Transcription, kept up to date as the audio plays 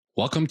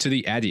Welcome to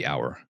the Addy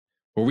Hour,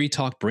 where we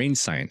talk brain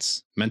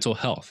science, mental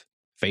health,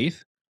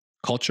 faith,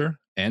 culture,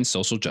 and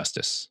social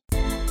justice.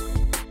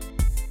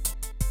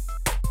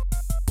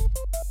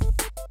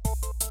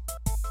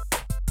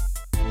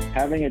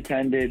 Having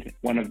attended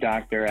one of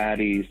Dr.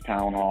 Addy's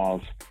town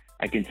halls,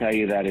 I can tell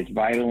you that it's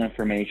vital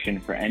information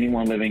for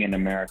anyone living in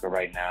America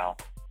right now.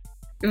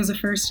 It was the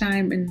first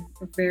time in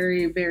a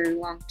very, very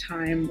long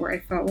time where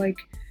I felt like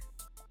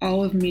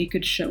all of me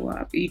could show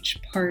up,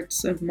 each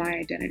parts of my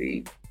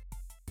identity.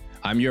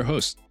 I'm your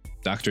host,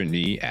 Dr.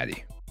 Nee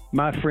Addy.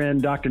 My friend,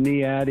 Dr.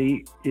 Nee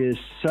Addy, is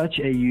such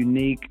a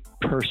unique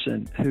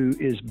person who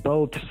is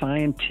both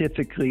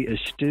scientifically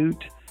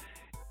astute,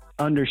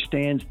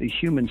 understands the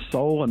human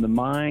soul and the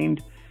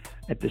mind.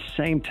 At the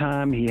same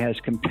time, he has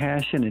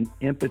compassion and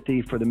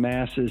empathy for the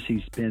masses.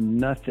 He's been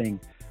nothing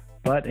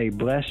but a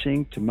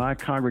blessing to my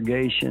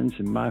congregations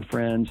and my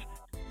friends.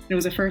 It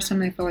was the first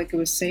time I felt like it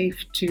was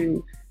safe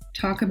to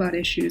talk about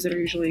issues that are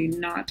usually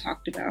not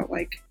talked about,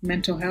 like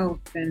mental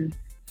health and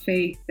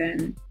faith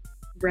and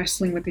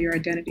wrestling with your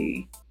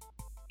identity.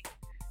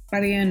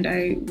 By the end,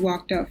 I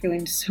walked out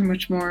feeling so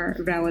much more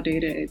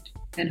validated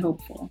and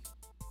hopeful.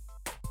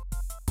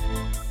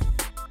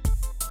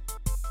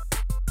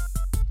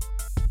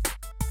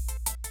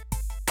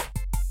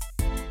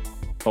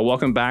 Well,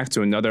 welcome back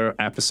to another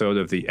episode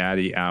of the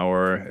Addy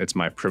Hour. It's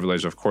my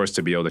privilege, of course,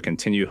 to be able to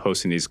continue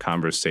hosting these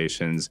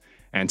conversations.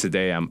 And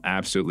today I'm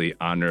absolutely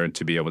honored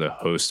to be able to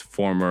host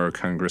former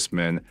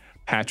Congressman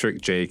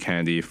Patrick J.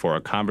 Kennedy for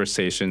a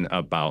conversation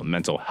about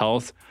mental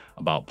health,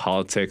 about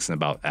politics, and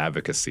about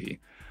advocacy.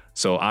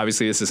 So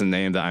obviously this is a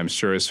name that I'm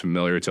sure is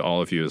familiar to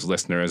all of you as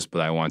listeners,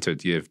 but I want to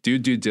give due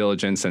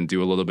diligence and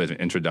do a little bit of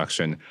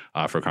introduction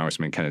for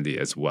Congressman Kennedy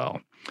as well.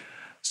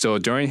 So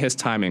during his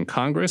time in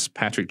Congress,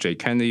 Patrick J.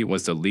 Kennedy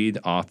was the lead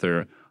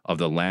author of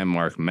the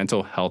landmark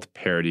Mental Health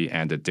Parity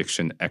and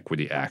Addiction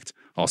Equity Act,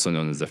 also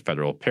known as the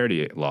Federal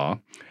Parity Law,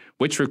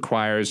 which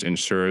requires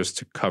insurers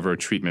to cover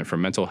treatment for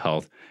mental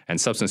health and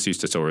substance use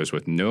disorders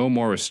with no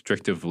more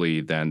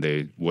restrictively than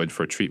they would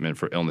for treatment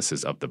for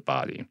illnesses of the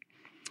body.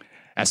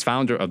 As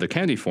founder of the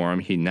Kennedy Forum,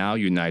 he now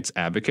unites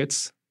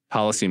advocates,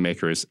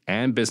 policymakers,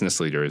 and business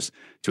leaders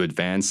to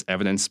advance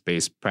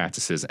evidence-based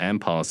practices and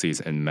policies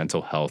in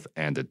mental health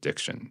and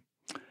addiction.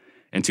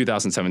 In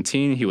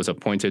 2017, he was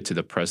appointed to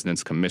the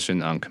President's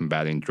Commission on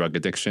Combating Drug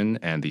Addiction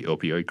and the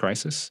Opioid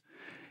Crisis.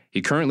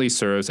 He currently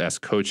serves as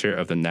co-chair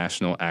of the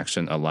National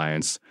Action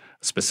Alliance,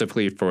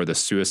 specifically for the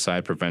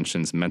Suicide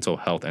Prevention's Mental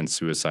Health and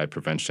Suicide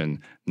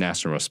Prevention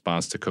National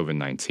Response to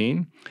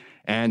COVID-19,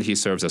 and he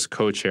serves as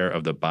co-chair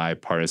of the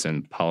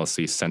Bipartisan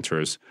Policy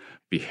Center's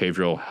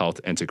Behavioral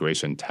Health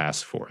Integration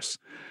Task Force.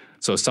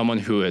 So someone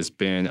who has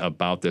been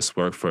about this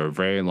work for a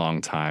very long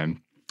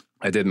time.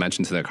 I did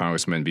mention to the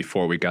congressman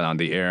before we got on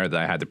the air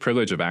that I had the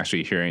privilege of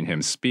actually hearing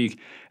him speak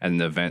at an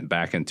event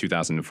back in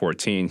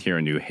 2014 here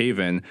in New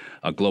Haven,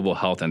 a global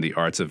health and the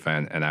arts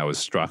event, and I was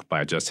struck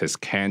by just his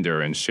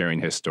candor in sharing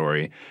his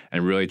story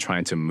and really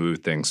trying to move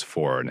things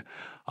forward.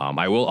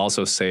 I will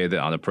also say that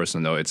on a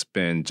personal note, it's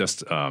been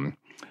just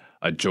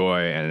a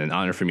joy and an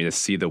honor for me to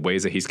see the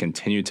ways that he's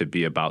continued to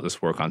be about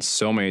this work on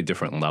so many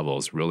different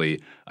levels, really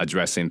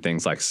addressing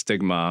things like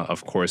stigma,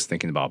 of course,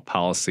 thinking about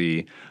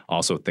policy,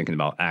 also thinking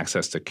about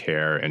access to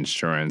care,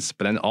 insurance,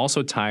 but then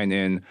also tying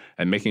in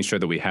and making sure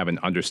that we have an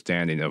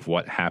understanding of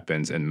what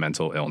happens in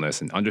mental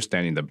illness and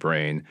understanding the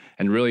brain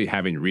and really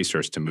having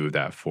research to move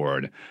that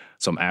forward.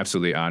 So I'm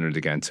absolutely honored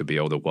again to be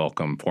able to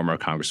welcome former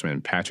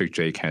Congressman Patrick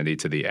J. Kennedy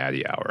to the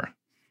Addy Hour.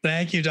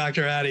 Thank you,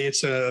 Dr. Addy.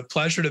 It's a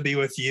pleasure to be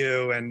with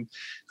you. And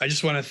I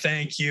just want to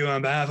thank you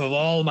on behalf of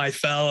all my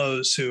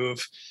fellows who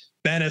have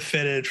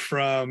benefited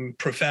from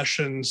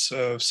professions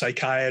of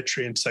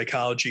psychiatry and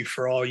psychology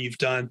for all you've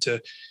done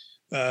to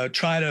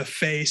try to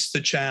face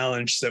the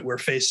challenge that we're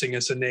facing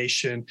as a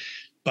nation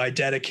by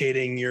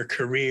dedicating your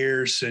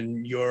careers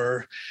and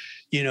your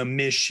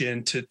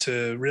mission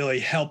to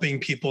really helping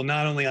people,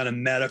 not only on a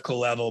medical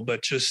level,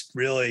 but just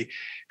really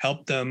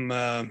help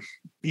them,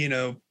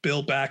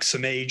 build back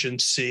some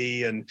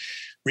agency and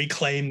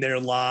reclaim their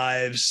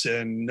lives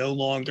and no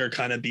longer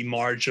kind of be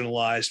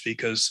marginalized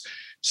because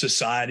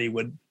society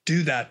would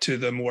do that to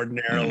them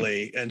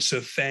ordinarily. Mm-hmm. And so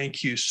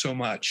thank you so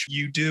much.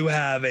 You do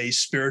have a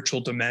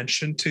spiritual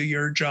dimension to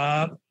your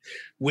job,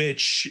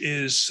 which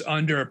is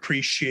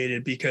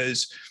underappreciated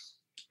because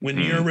when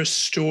you're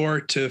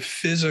restored to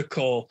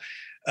physical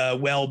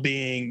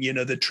well-being,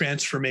 the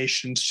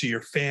transformations to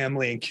your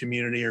family and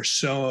community are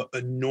so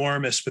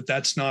enormous, but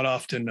that's not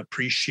often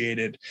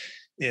appreciated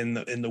in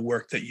the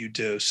work that you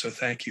do. So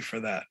thank you for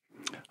that.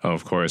 Oh,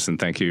 of course. And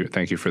thank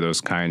you for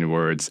those kind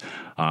words.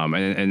 And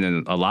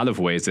in a lot of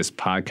ways, this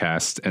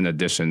podcast, in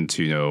addition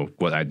to,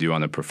 what I do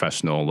on a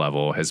professional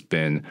level, has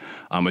been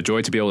a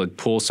joy to be able to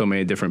pull so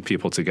many different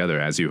people together,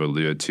 as you've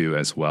alluded to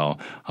as well,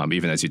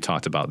 even as you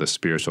talked about the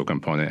spiritual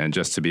component, and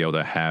just to be able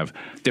to have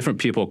different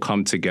people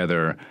come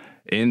together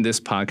in this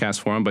podcast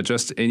forum, but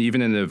just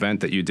even in the event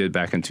that you did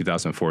back in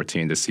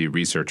 2014 to see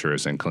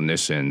researchers and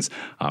clinicians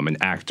and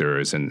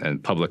actors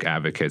and public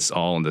advocates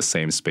all in the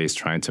same space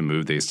trying to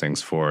move these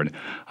things forward.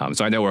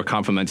 So I know we're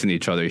complimenting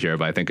each other here,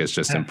 but I think it's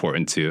just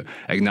important to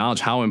acknowledge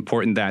how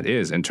important that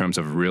is in terms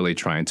of really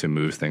trying to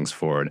move things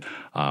forward.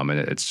 And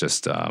it's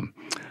just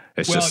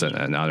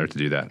an honor to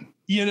do that.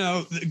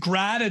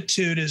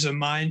 Gratitude is a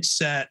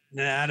mindset and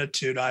an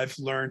attitude I've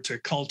learned to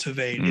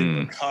cultivate in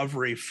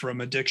recovery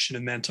from addiction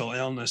and mental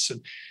illness.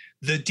 And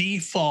the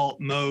default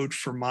mode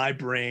for my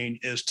brain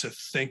is to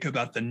think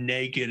about the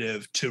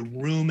negative, to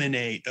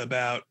ruminate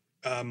about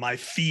my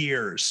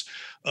fears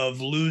of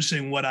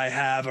losing what I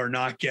have or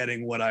not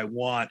getting what I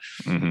want.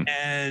 Mm-hmm.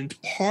 And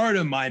part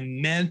of my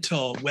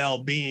mental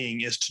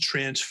well-being is to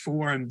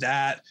transform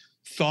that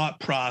thought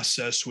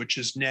process, which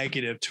is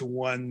negative, to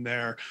one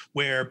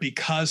where,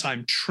 because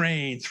I'm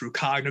trained through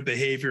cognitive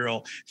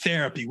behavioral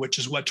therapy, which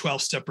is what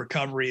 12-step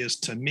recovery is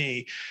to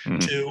me,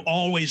 to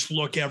always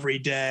look every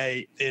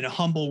day in a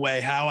humble way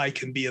how I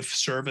can be of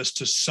service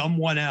to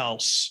someone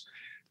else.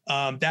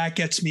 That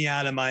gets me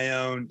out of my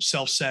own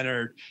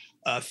self-centered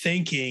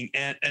thinking.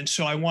 And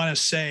so I want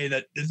to say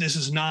that this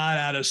is not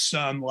out of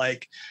some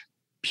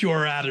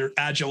pure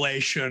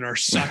adulation or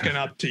sucking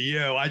up to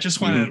you. I just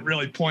want to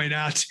really point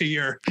out to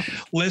your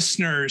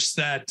listeners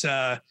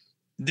that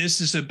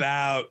this is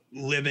about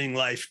living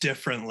life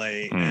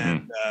differently.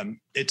 And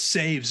it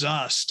saves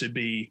us to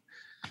be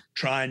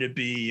trying to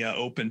be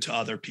open to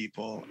other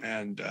people.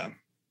 And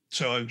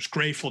so I was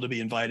grateful to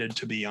be invited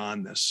to be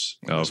on this.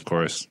 Oh, of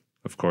course.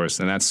 Of course.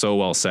 And that's so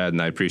well said.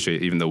 And I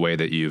appreciate even the way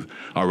that you've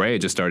already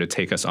just started to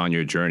take us on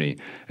your journey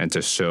and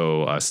to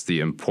show us the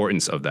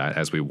importance of that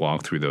as we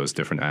walk through those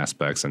different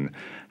aspects and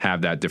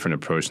have that different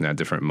approach and that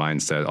different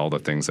mindset, all the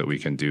things that we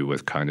can do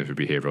with cognitive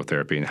behavioral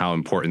therapy and how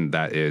important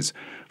that is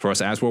for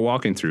us as we're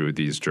walking through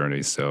these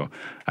journeys. So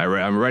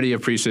I'm already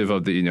appreciative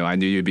of I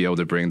knew you'd be able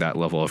to bring that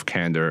level of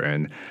candor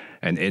and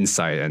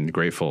insight, and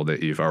grateful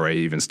that you've already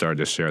even started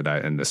to share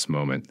that in this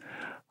moment.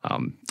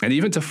 And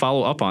even to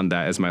follow up on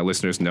that, as my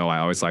listeners know, I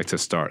always like to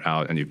start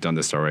out, and you've done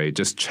this already,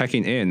 just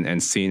checking in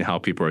and seeing how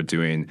people are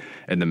doing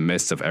in the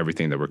midst of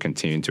everything that we're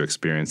continuing to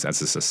experience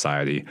as a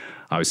society.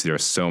 Obviously, there are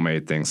so many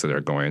things that are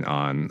going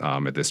on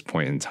at this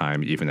point in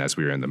time, even as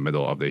we are in the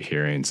middle of the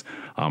hearings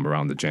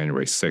around the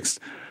January 6th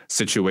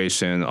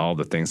situation, all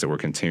the things that we're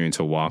continuing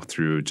to walk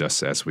through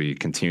just as we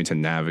continue to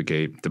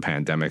navigate the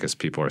pandemic, as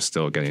people are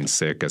still getting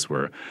sick, as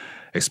we're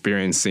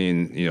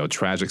experiencing,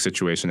 tragic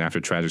situation after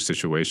tragic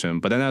situation.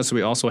 But then as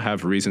we also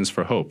have reasons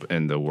for hope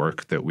in the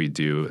work that we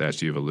do,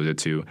 as you've alluded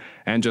to,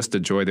 and just the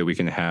joy that we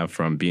can have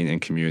from being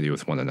in community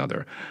with one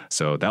another.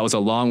 So that was a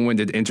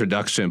long-winded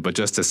introduction, but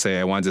just to say,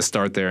 I wanted to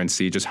start there and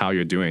see just how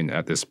you're doing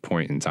at this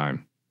point in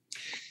time.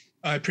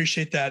 I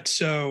appreciate that.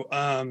 So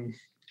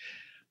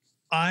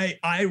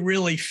I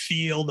really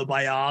feel the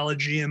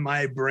biology in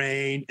my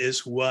brain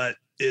is what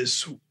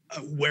is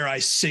where I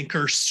sink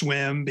or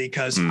swim,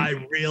 because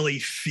I really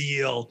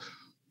feel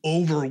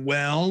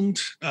overwhelmed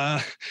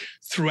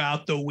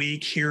throughout the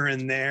week here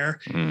and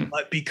there.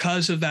 But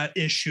because of that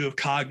issue of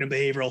cognitive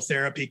behavioral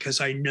therapy, because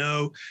I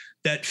know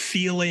that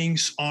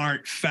feelings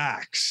aren't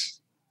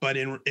facts, but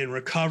in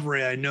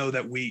recovery, I know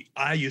that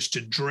I used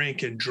to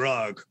drink and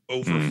drug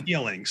over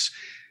feelings,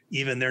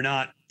 even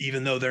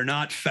though they're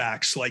not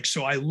facts.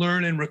 So I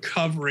learn in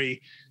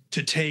recovery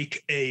to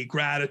take a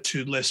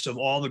gratitude list of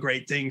all the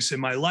great things in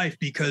my life,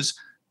 because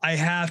I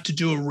have to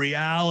do a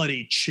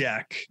reality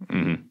check.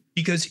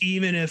 Because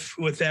even if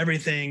with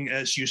everything,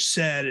 as you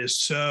said, is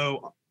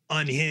so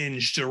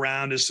unhinged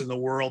around us in the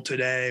world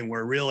today, and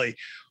we're really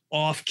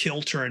off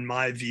kilter, in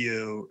my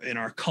view, in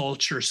our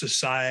culture,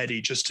 society,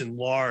 just in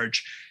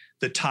large,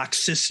 the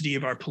toxicity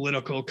of our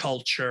political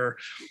culture,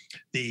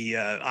 the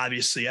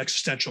obviously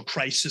existential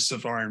crisis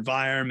of our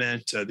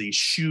environment, these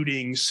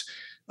shootings,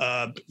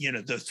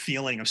 the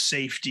feeling of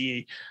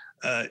safety,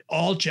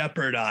 all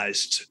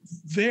jeopardized.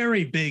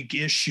 Very big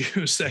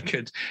issues that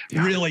could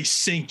really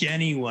sink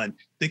anyone.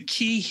 The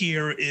key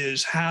here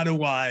is, how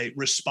do I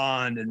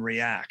respond and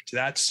react?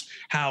 That's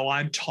how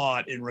I'm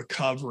taught in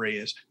recovery,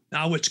 is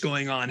now what's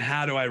going on,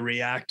 how do I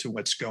react to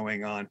what's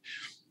going on?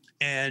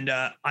 And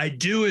I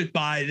do it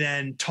by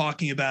then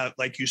talking about,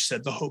 like you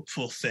said, the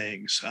hopeful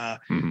things.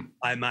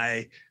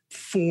 My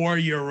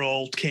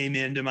 4-year-old came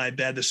into my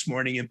bed this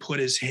morning and put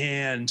his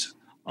hand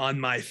on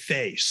my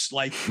face,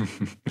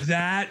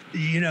 that,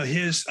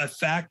 the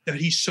fact that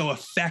he's so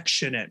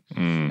affectionate.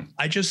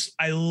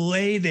 I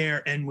lay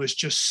there and was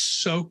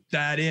just soaked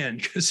that in,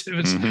 because it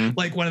was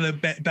one of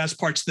the best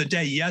parts of the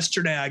day.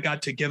 Yesterday, I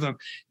got to give him,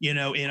 in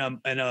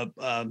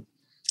a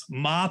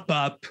mop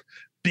up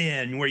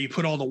bin where you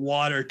put all the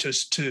water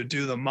to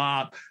do the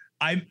mop.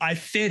 I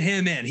fit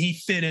him in. He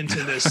fit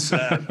into this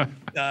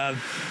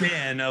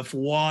bin of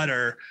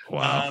water.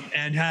 Wow.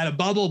 And had a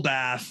bubble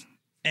bath.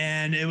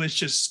 And it was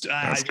just,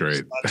 That's great.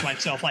 Just thought to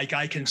myself,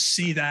 I can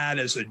see that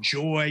as a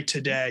joy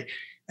today.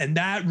 And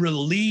that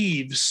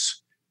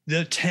relieves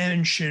the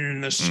tension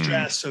and the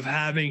stress of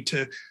having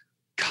to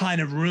kind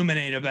of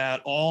ruminate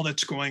about all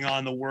that's going on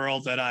in the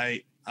world that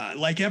I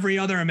like every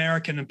other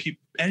American and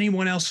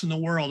anyone else in the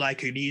world, I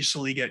could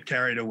easily get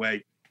carried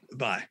away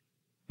by.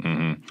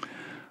 Mm-hmm.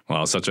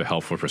 Well, such a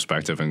helpful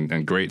perspective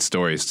and great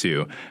stories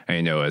too.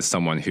 And, as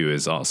someone who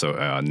is also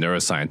a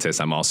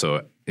neuroscientist, I'm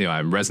also,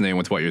 I'm resonating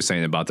with what you're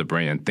saying about the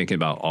brain and thinking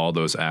about all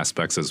those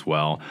aspects as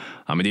well.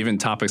 And even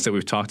topics that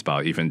we've talked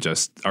about, even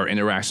just our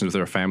interactions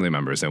with our family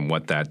members and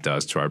what that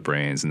does to our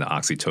brains and the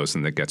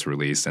oxytocin that gets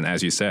released. And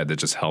as you said, that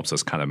just helps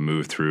us kind of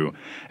move through.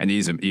 And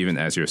even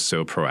as you're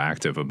so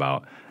proactive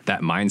about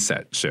that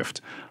mindset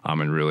shift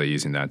and really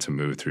using that to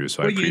move through.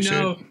 So I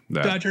appreciate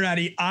that. Dr.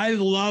 Addy, I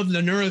love the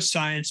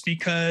neuroscience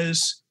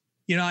because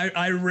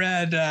I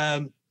read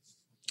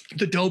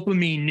The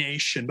Dopamine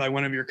Nation by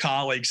one of your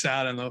colleagues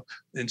out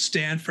in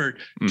Stanford,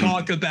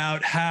 talk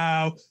about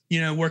how,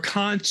 we're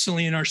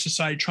constantly in our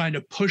society trying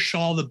to push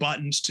all the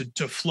buttons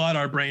to flood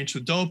our brains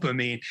with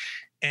dopamine.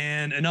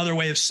 And another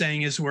way of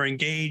saying is we're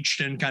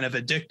engaged in kind of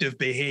addictive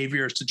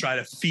behaviors to try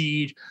to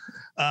feed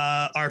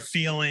our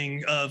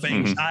feeling of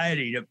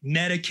anxiety, to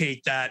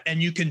medicate that.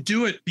 And you can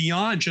do it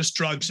beyond just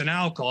drugs and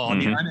alcohol. I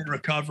mean, I'm in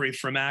recovery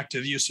from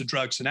active use of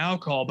drugs and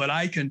alcohol, but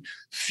I can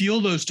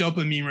feel those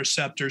dopamine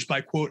receptors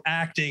by, quote,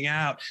 acting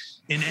out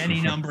in any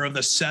number of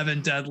the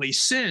 7 deadly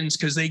sins,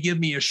 because they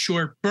give me a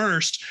short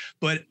burst.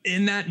 But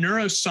in that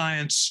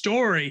neuroscience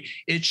story,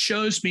 it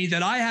shows me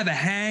that I have a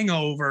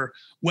hangover,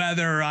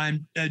 whether I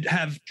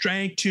have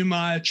drank too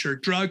much or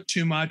drugged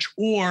too much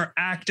or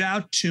act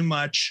out too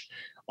much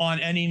on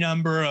any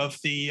number of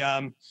the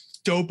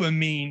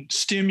dopamine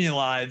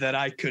stimuli that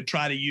I could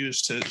try to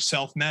use to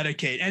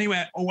self-medicate.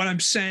 Anyway, what I'm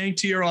saying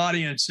to your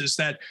audience is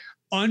that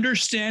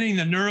understanding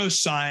the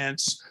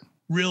neuroscience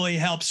really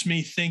helps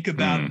me think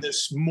about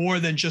this more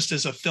than just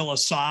as a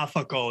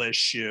philosophical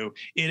issue.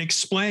 It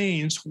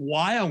explains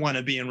why I want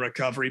to be in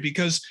recovery,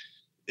 because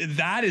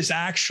that is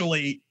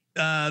actually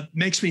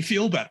makes me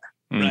feel better,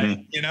 right?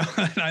 And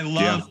I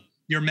love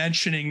you're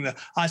mentioning the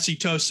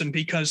oxytocin,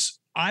 because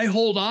I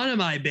hold on to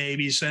my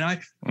babies and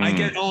I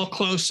get all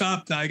close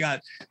up. I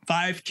got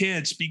 5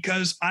 kids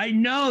because I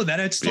know that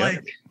it's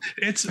like,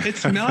 it's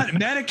not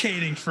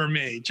medicating for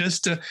me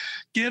just to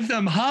give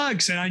them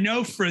hugs. And I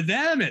know for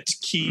them it's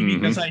key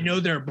because I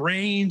know their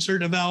brains are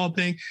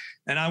developing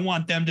and I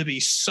want them to be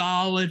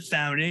solid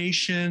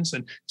foundations.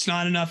 And it's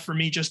not enough for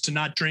me just to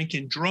not drink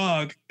and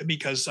drug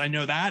because I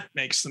know that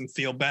makes them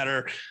feel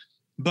better,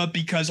 but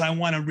because I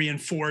want to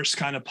reinforce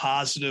kind of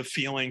positive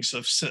feelings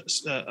of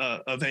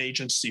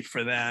agency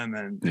for them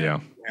and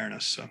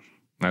awareness. So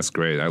that's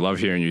great. I love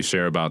hearing you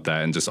share about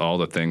that and just all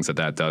the things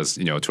that does,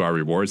 to our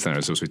reward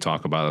centers, as we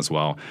talk about as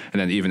well. And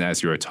then even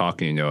as you were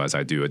talking, as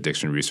I do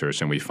addiction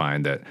research, and we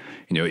find that,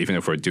 even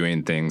if we're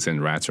doing things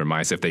in rats or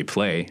mice, if they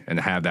play and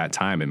have that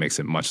time, it makes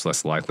it much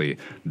less likely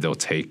they'll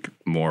take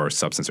more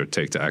substance or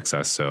take to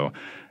excess. So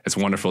it's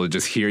wonderful to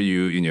just hear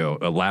you,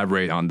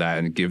 elaborate on that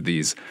and give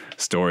these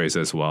stories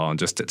as well. And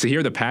just to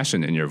hear the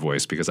passion in your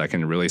voice, because I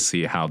can really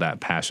see how that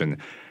passion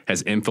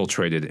has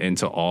infiltrated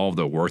into all of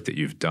the work that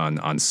you've done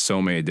on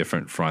so many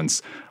different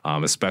fronts,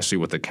 especially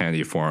with the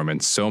Kennedy Forum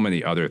and so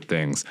many other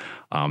things.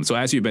 So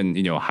as you've been,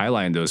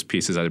 highlighting those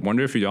pieces, I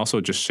wonder if you'd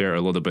also just share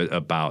a little bit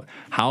about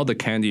how the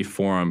Kennedy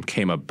Forum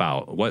came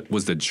about. What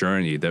was the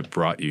journey that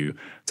brought you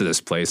to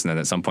this place? And then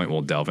at some point,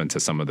 we'll delve into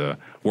some of the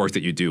work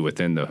that you do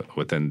within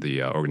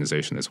the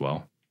organization as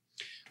well.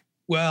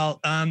 Well,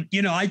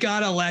 I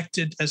got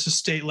elected as a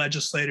state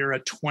legislator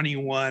at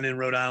 21 in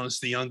Rhode Island as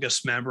the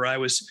youngest member. I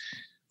was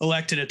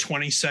elected at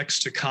 26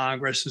 to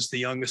Congress as the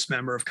youngest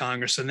member of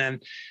Congress, and then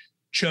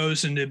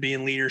chosen to be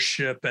in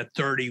leadership at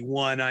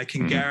 31. I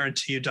can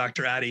guarantee you,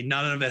 Dr. Addy,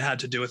 none of it had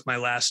to do with my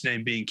last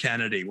name being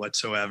Kennedy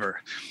whatsoever.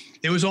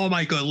 It was all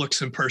my good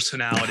looks and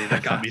personality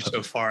that got me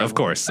so far. Of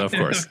course. So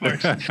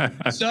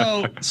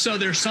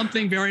there's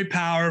something very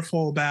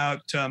powerful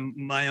about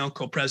my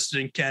uncle,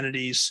 President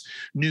Kennedy's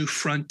New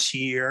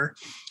Frontier,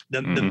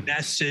 the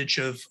message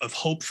of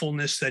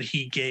hopefulness that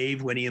he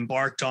gave when he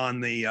embarked on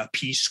the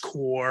Peace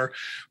Corps,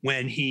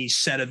 when he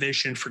set a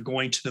vision for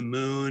going to the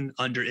moon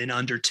in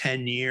under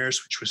 10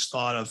 years, which was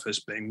thought of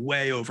as being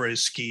way over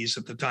his skis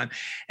at the time.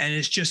 And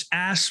it's just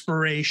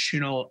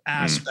aspirational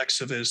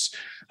aspects of his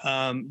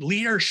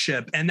leadership.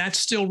 And that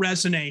still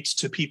resonates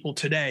to people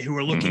today who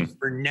are looking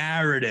for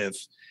narrative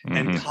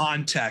and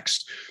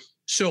context.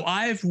 So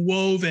I've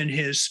woven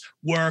his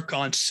work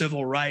on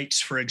civil rights,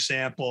 for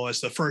example,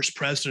 as the first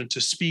president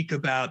to speak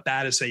about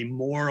that as a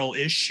moral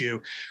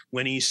issue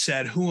when he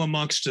said, who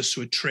amongst us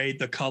would trade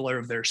the color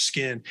of their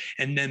skin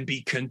and then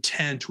be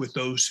content with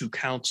those who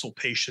counsel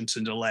patience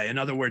and delay? In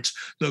other words,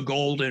 the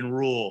golden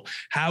rule.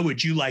 How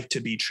would you like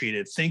to be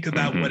treated? Think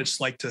about what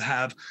it's like to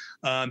have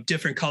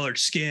different colored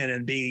skin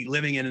and be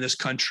living in this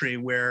country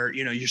where,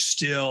 you're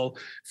still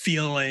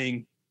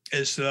feeling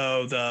as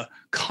though the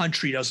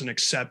country doesn't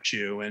accept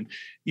you, and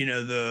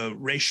the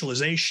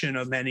racialization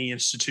of many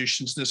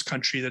institutions in this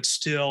country that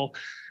still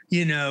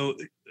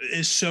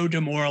is so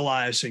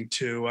demoralizing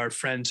to our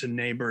friends and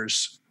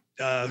neighbors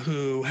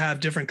who have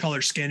different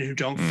colored skin, who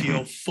don't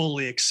feel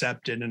fully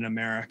accepted in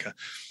America.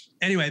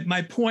 anyway,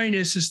 my point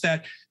is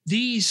that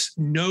these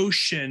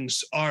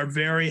notions are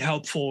very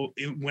helpful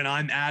when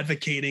I'm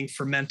advocating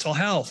for mental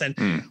health.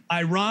 And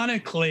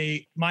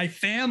ironically, my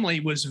family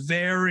was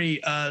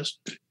very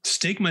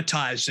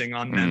stigmatizing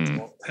on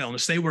mental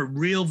illness. They were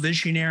real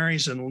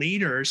visionaries and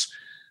leaders.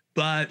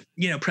 But,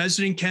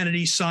 President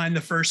Kennedy signed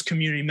the first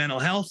Community Mental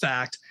Health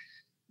Act.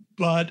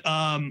 But,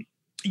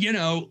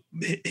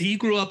 he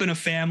grew up in a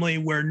family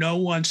where no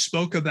one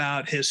spoke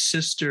about his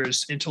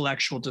sister's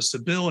intellectual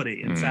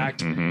disability. In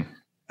fact,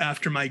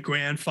 after my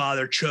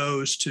grandfather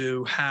chose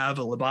to have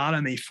a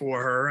lobotomy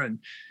for her, and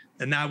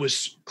that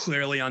was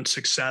clearly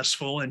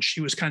unsuccessful, and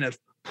she was kind of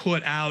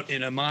put out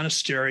in a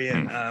monastery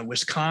in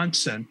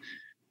Wisconsin,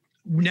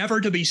 never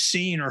to be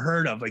seen or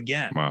heard of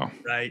again. Wow.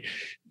 Right.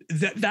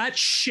 That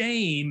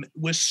shame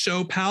was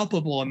so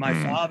palpable in my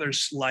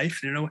father's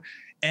life,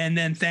 and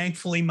then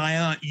thankfully my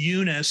Aunt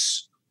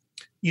Eunice,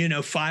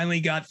 finally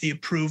got the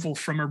approval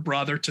from her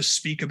brother to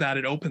speak about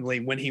it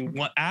openly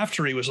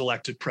after he was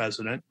elected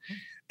president.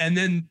 And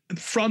then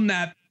from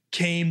that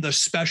came the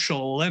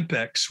Special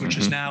Olympics, which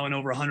is now in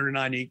over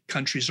 190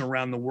 countries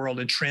around the world,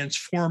 and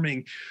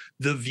transforming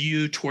the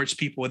view towards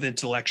people with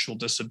intellectual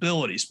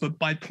disabilities. But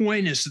my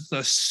point is that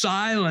the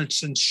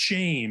silence and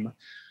shame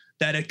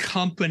that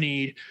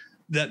accompanied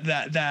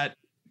that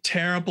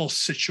terrible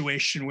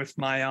situation with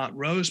my Aunt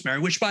Rosemary,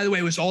 which, by the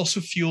way, was also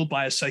fueled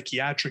by a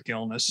psychiatric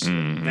illness.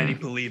 Many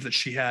believe that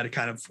she had a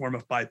kind of form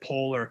of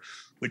bipolar,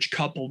 which,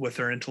 coupled with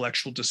her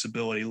intellectual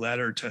disability, led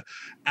her to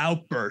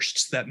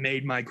outbursts that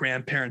made my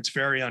grandparents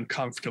very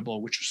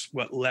uncomfortable, which is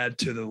what led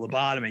to the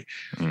lobotomy.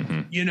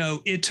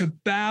 It's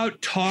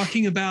about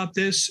talking about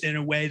this in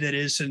a way that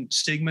isn't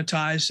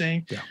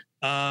stigmatizing.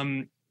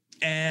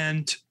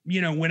 And,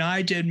 when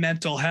I did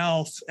mental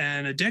health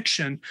and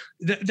addiction,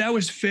 that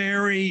was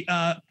very,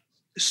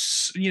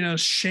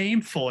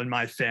 shameful in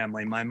my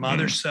family. My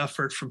mother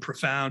suffered from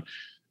profound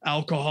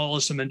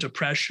alcoholism and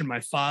depression. My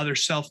father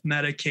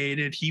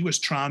self-medicated. He was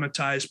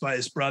traumatized by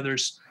his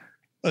brother's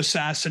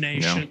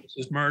assassination,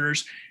 his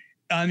murders.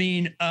 I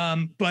mean,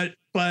 but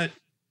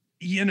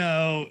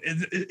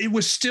it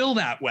was still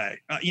that way,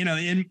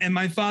 and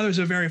my father's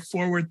a very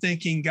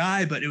forward-thinking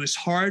guy, but it was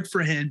hard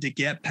for him to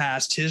get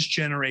past his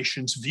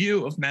generation's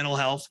view of mental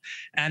health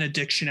and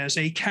addiction as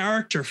a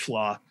character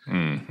flaw,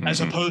 as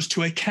opposed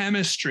to a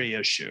chemistry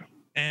issue.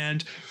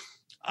 And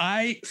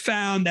I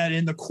found that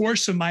in the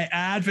course of my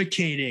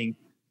advocating,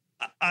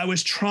 I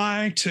was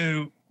trying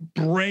to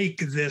break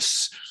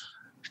the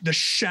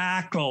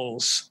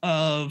shackles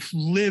of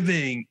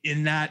living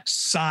in that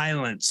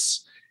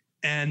silence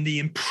and the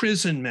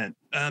imprisonment,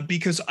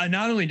 because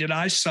not only did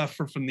I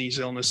suffer from these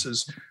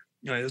illnesses,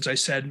 as I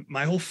said,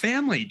 my whole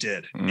family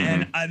did.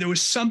 And there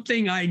was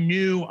something I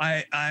knew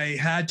I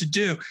had to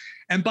do.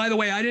 And by the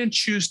way, I didn't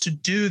choose to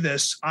do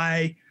this.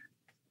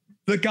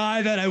 The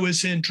guy that I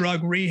was in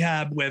drug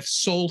rehab with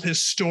sold his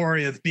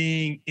story of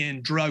being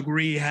in drug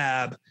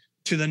rehab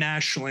to the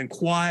National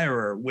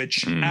Enquirer,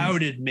 which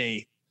outed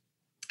me.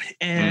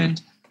 And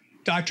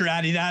Dr.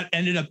 Addy, that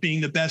ended up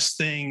being the best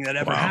thing that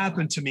ever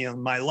happened to me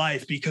in my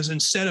life, because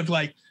instead of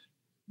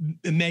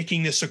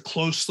making this a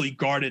closely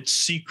guarded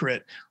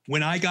secret,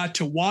 when I got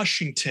to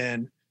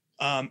Washington,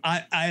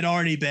 I had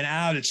already been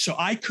outed. So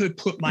I could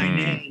put my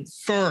name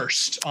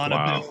first on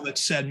a bill that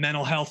said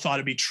mental health ought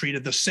to be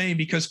treated the same,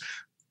 because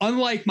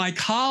unlike my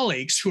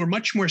colleagues who are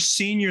much more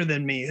senior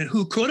than me,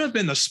 who could have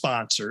been the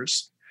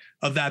sponsors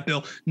of that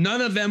bill, none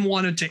of them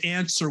wanted to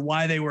answer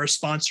why they were a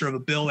sponsor of a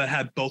bill that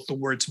had both the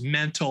words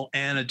mental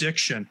and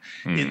addiction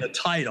in the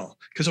title.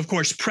 Because, of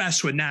course,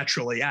 press would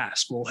naturally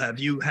ask, well, have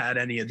you had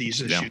any of these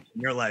issues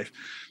in your life?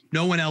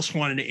 No one else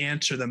wanted to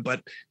answer them.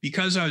 But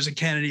because I was a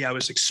Kennedy, I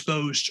was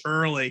exposed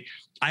early.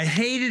 I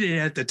hated it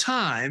at the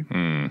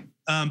time,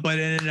 but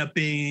it ended up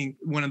being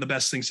one of the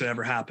best things that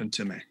ever happened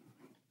to me.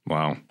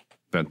 Wow.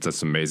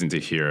 That's amazing to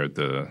hear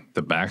the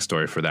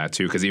backstory for that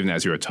too. Because even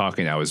as you were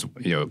talking, I was,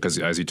 because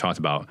as you talked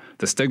about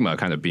the stigma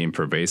kind of being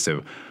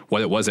pervasive,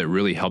 what it was that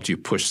really helped you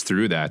push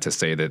through that to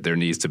say that there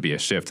needs to be a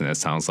shift. And it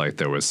sounds like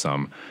there was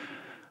some,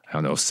 I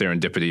don't know if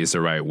serendipity is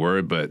the right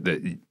word, but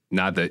that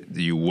not that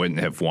you wouldn't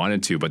have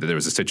wanted to, but that there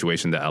was a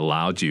situation that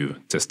allowed you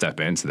to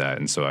step into that.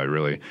 And so I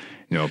really,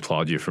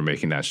 applaud you for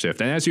making that shift.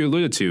 And as you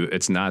alluded to,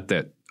 it's not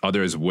that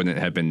others wouldn't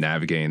have been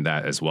navigating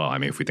that as well. I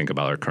mean, if we think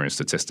about our current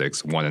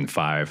statistics, 1 in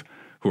 5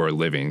 who are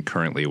living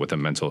currently with a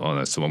mental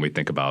illness. So when we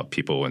think about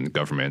people in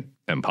government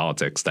and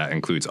politics, that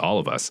includes all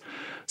of us.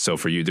 So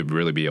for you to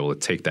really be able to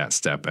take that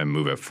step and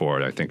move it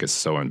forward, I think is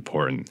so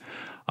important.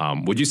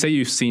 Would you say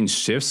you've seen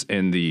shifts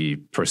in the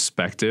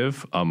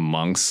perspective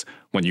amongst,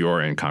 when you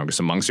were in Congress,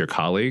 amongst your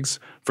colleagues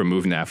for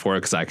moving that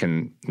forward? Because I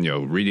can,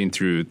 reading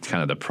through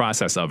kind of the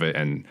process of it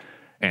and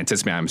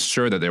anticipating, I'm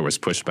sure that there was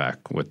pushback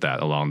with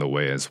that along the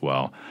way as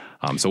well.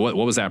 So what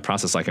was that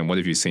process like, and what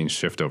have you seen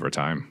shift over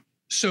time?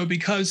 So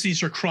because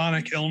these are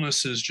chronic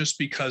illnesses, just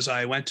because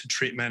I went to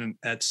treatment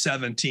at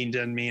 17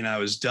 didn't mean I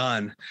was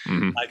done.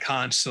 I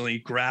constantly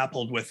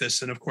grappled with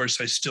this. And of course,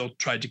 I still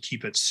tried to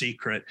keep it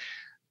secret.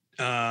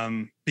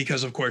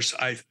 Because of course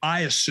I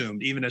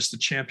assumed, even as the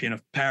champion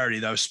of parity,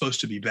 that I was supposed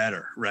to be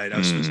better, right? I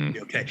was supposed to be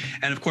okay.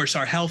 And of course,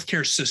 our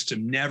healthcare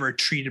system never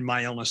treated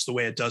my illness the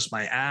way it does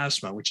my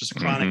asthma, which is a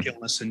chronic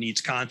illness and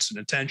needs constant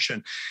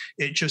attention.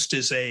 It just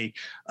is a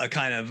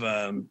kind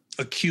of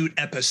acute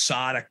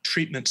episodic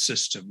treatment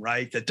system,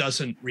 right? That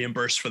doesn't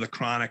reimburse for the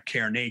chronic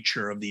care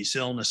nature of these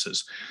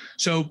illnesses.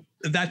 So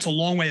that's a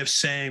long way of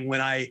saying,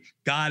 when I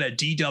got a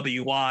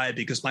DWI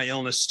because my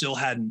illness still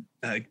hadn't,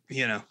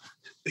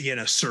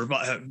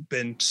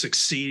 been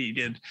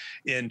succeeded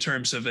in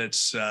terms of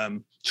its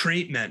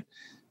treatment,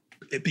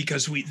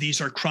 because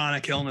these are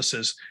chronic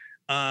illnesses.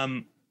 I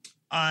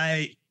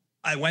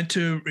went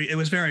to, it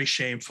was very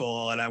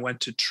shameful, and I went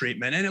to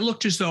treatment, and it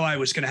looked as though I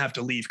was going to have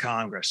to leave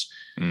Congress.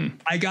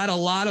 I got a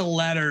lot of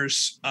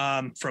letters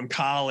from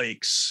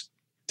colleagues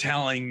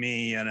telling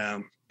me,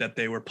 that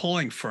they were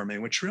pulling for me,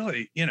 which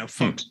really,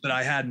 folks that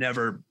I had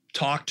never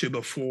talked to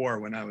before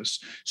when I was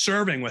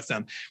serving with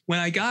them. When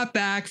I got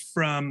back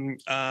from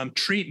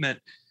treatment,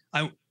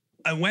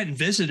 I went and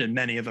visited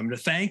many of them to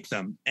thank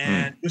them.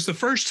 And it was the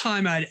first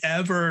time I'd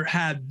ever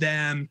had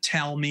them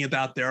tell me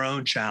about their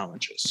own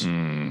challenges.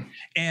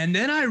 And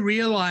then I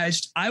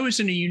realized I was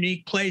in a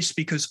unique place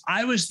because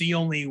I was the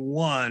only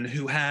one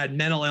who had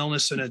mental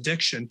illness and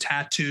addiction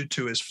tattooed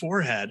to his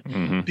forehead,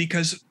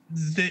 because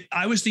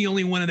I was the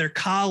only one of their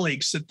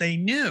colleagues that they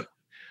knew.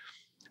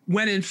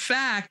 When in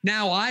fact,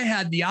 now I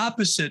had the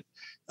opposite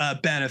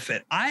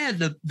benefit. I had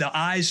the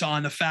eyes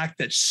on the fact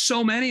that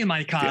so many of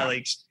my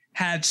colleagues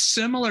had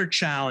similar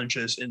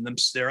challenges in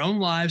their own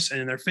lives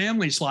and in their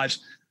families' lives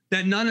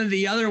that none of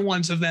the other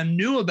ones of them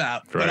knew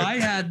about. Right. But I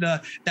had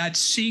that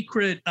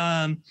secret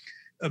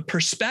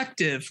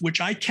perspective, which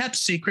I kept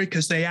secret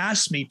because they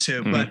asked me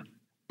to.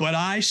 But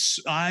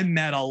I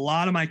met a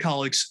lot of my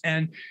colleagues,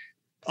 and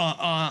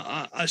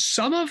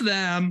some of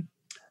them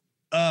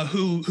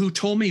who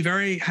told me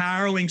very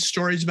harrowing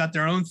stories about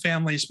their own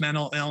family's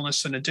mental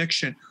illness and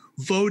addiction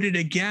voted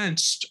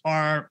against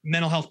our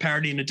Mental Health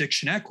Parity and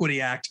Addiction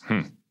Equity Act.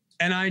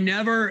 And I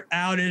never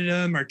outed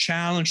them or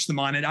challenged them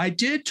on it. I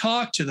did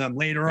talk to them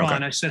later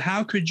on. I said,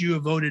 how could you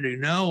have voted a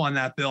no on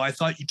that bill? I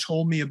thought you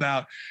told me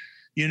about,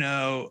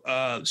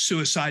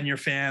 suicide in your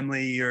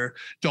family, your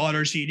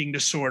daughter's eating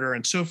disorder,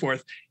 and so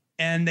forth.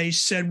 And they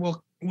said,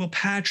 well,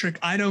 Patrick,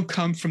 I don't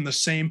come from the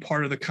same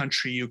part of the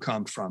country you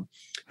come from.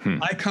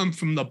 I come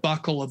from the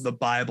buckle of the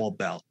Bible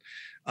Belt.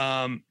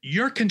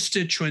 Your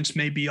constituents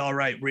may be all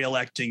right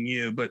reelecting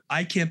you, but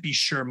I can't be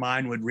sure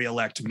mine would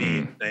reelect me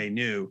if they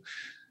knew.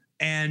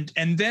 And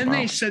then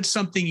they said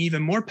something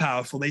even more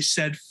powerful. They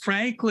said,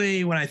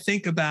 frankly, when I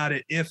think about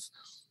it, if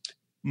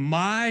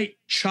my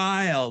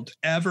child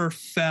ever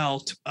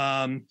felt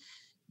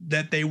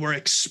that they were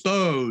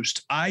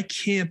exposed, I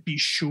can't be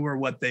sure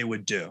what they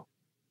would do.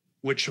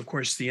 Which, of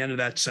course, the end of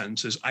that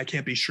sentence is, I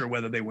can't be sure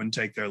whether they wouldn't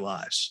take their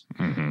lives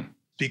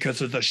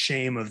because of the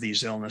shame of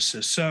these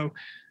illnesses. So,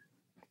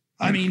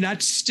 I mean,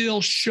 that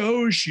still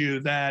shows you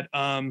that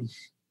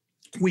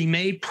we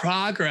made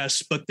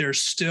progress, but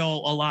there's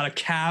still a lot of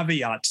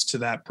caveats to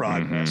that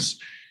progress.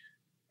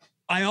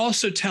 I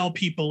also tell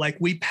people, like,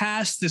 we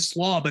passed this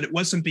law, but it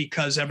wasn't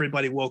because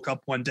everybody woke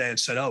up one day and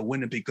said, oh,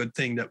 wouldn't it be a good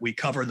thing that we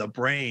cover the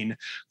brain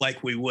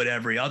like we would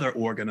every other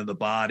organ of the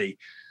body?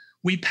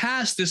 We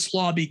passed this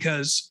law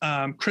because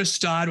Chris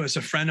Dodd was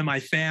a friend of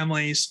my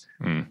family's,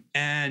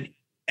 and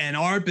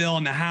our bill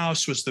in the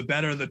House was the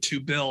better of the two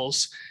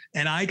bills.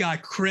 And I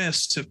got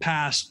Chris to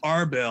pass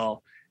our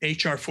bill,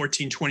 HR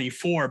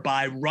 1424,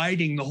 by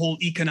writing the whole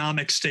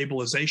Economic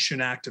Stabilization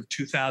Act of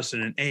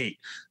 2008,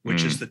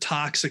 which is the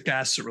toxic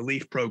asset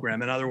relief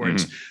program. In other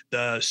words,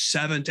 the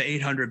 $700 to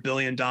 $800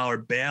 billion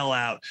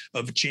bailout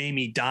of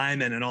Jamie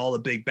Dimon and all the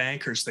big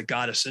bankers that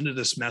got us into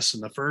this mess in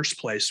the first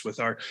place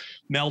with our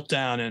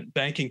meltdown and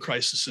banking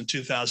crisis in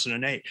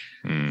 2008.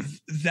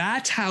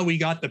 That's how we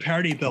got the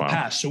parity bill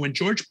passed. So when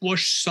George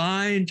Bush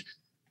signed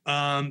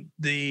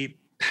the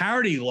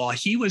parity law,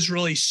 he was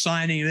really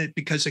signing it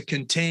because it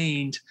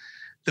contained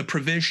the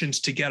provisions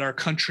to get our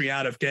country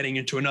out of getting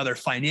into another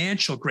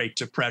financial Great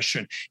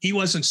Depression. He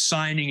wasn't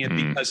signing it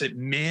because it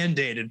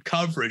mandated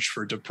coverage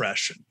for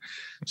depression.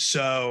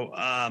 So,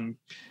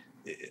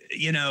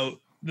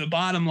 the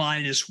bottom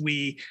line is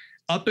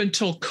up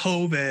until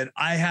COVID,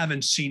 I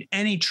haven't seen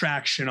any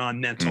traction on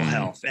mental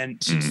health.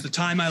 And since the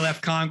time I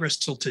left Congress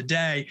till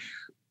today,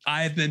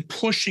 I have been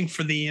pushing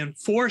for the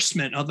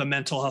enforcement of the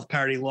mental health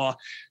parity law,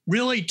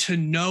 really to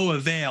no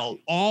avail.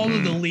 All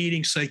of the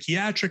leading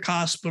psychiatric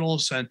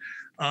hospitals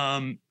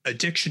and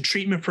addiction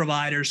treatment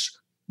providers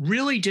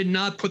really did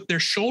not put their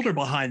shoulder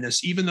behind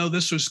this, even though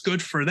this was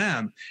good for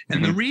them.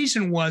 And the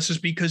reason is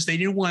because they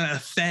didn't want to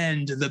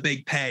offend the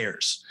big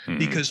payers,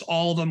 because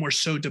all of them were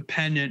so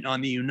dependent on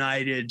the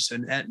Uniteds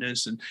and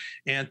Aetnas and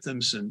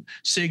Anthems and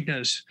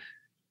Cignas.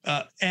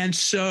 And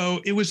so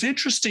it was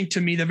interesting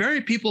to me, the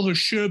very people who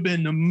should have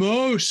been the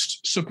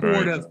most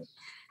supportive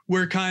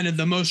were kind of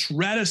the most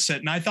reticent.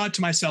 And I thought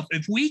to myself,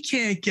 if we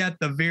can't get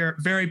the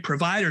very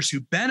providers who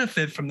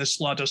benefit from this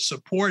law to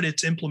support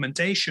its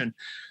implementation,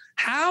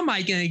 how am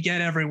I going to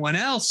get everyone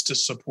else to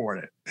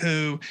support it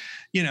who,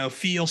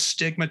 feel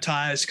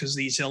stigmatized because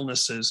these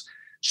illnesses?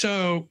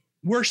 So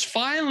we're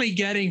finally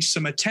getting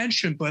some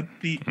attention, but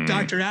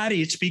Dr.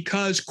 Addy, it's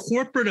because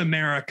corporate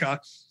America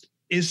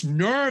is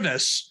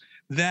nervous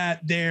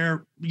that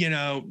the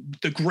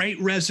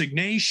great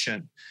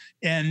resignation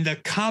and the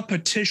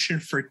competition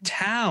for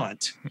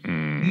talent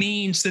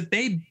means that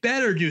they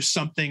better do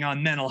something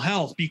on mental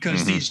health,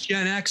 because these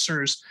Gen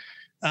Xers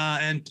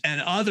and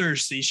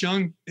others, these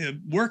young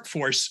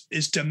workforce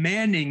is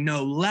demanding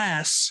no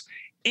less.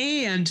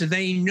 And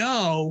they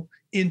know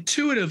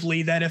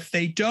intuitively that if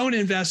they don't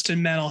invest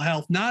in mental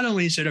health, not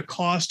only is it a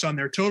cost on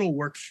their total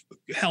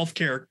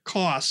healthcare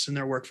costs in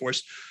their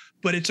workforce,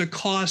 but it's a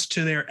cost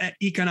to their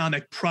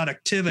economic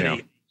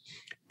productivity.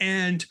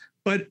 Yeah.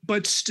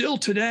 But still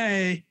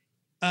today,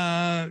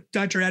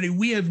 Dr. Addy,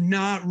 we have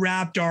not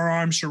wrapped our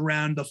arms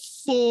around the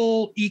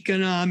full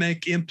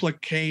economic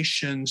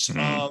implications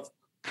of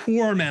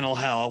poor mental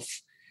health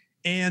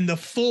and the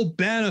full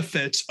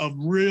benefits of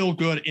real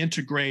good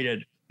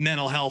integrated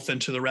mental health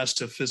into the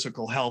rest of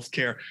physical health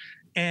care.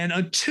 And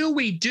until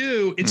we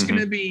do, it's going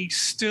to be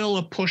still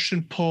a push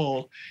and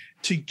pull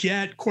to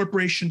get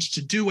corporations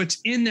to do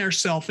what's in their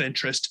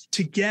self-interest,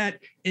 to get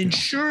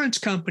insurance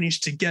companies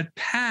to get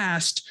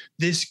past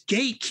this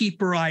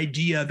gatekeeper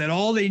idea that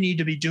all they need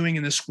to be doing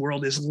in this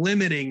world is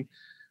limiting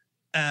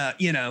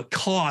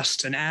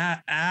cost and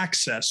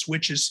access,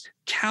 which is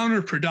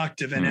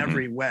counterproductive in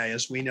every way,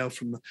 as we know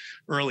from the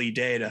early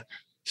data.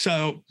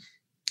 So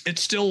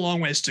it's still a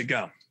long ways to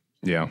go.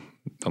 Yeah,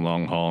 the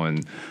long haul.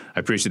 And I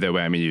appreciate that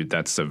way. I mean,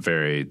 that's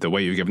the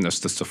way you've given us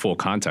just the full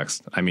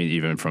context. I mean,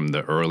 even from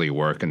the early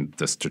work and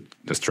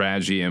the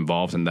strategy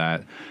involved in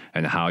that,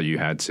 and how you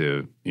had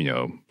to,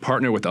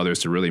 partner with others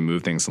to really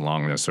move things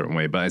along in a certain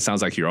way. But it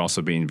sounds like you're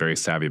also being very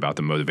savvy about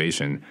the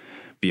motivation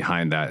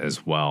behind that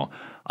as well.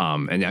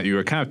 And you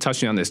were kind of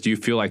touching on this. Do you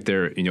feel like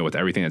with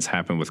everything that's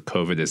happened with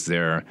COVID, is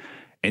there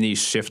any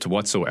shift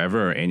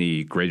whatsoever,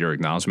 any greater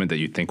acknowledgement that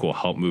you think will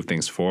help move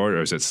things forward?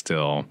 Or is it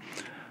still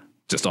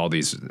just all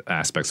these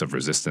aspects of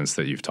resistance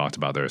that you've talked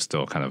about that are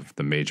still kind of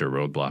the major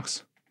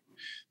roadblocks?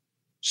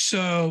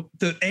 So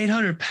the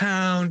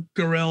 800-pound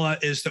gorilla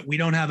is that we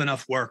don't have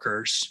enough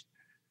workers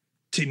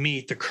to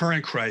meet the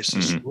current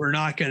crisis. We're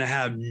not going to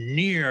have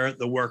near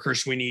the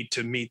workers we need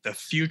to meet the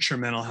future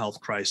mental health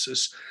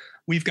crisis.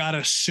 We've got a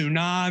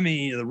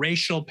tsunami, the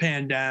racial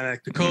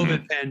pandemic, the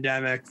COVID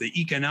pandemic, the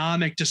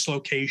economic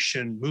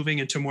dislocation, moving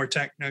into more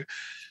technical,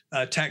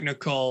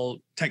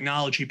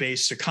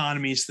 technology-based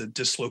economies, the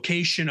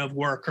dislocation of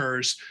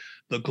workers,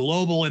 the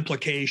global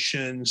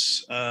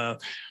implications,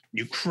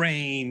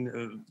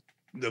 Ukraine,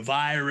 the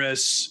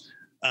virus,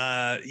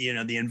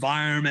 the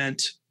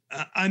environment.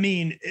 I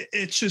mean,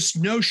 it's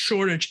just no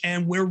shortage.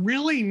 And we're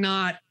really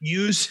not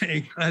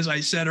using, as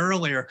I said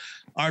earlier,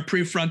 our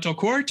prefrontal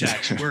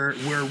cortex. We're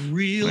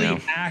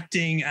really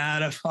acting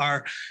out of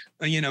our,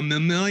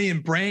 mammalian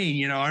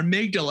brain. Our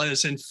amygdala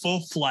is in full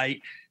flight.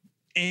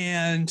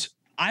 And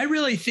I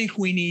really think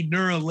we need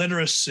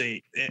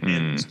neuroliteracy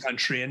in this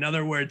country. In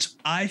other words,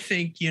 I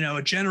think,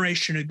 a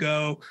generation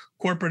ago,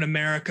 corporate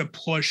America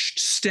pushed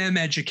STEM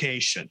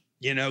education.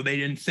 They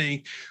didn't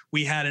think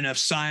we had enough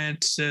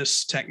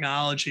scientists,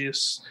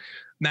 technologists,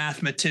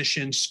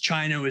 mathematicians.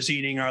 China was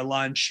eating our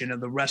lunch.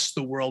 The rest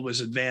of the world was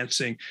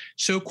advancing.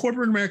 So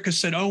corporate America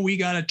said, oh, we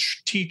got to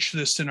teach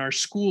this in our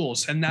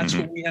schools. And that's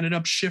what we ended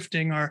up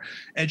shifting our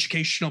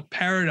educational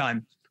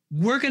paradigm.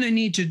 We're going to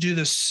need to do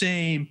the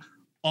same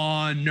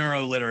on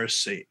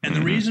neuroliteracy. And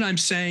the reason I'm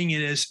saying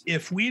it is,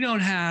 if we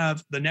don't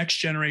have the next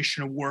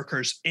generation of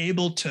workers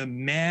able to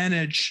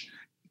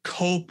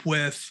cope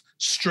with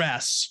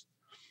stress,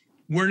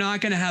 we're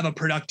not going to have a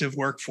productive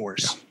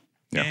workforce.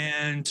 Yeah.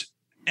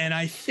 And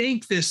I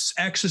think this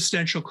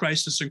existential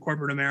crisis in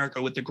corporate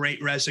America with the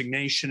Great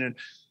Resignation, and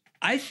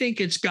I think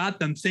it's got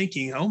them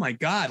thinking, oh my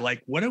God,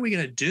 like, what are we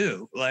going to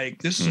do?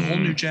 Like, this is a whole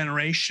new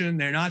generation.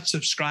 They're not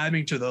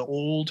subscribing to the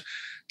old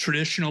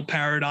traditional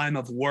paradigm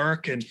of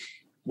work. And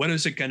what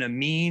is it going to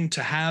mean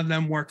to have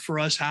them work for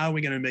us? How are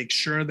we going to make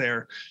sure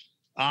they're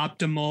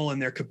optimal in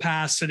their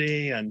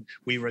capacity and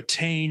we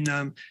retain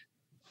them?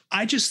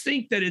 I just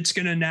think that it's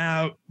going to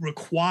now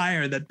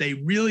require that they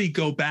really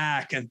go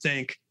back and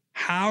think,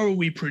 how are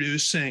we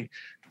producing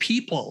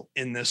people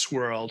in this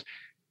world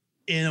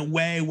in a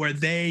way where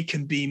they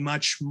can be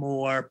much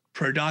more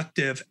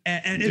productive?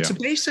 And it's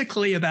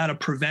basically about a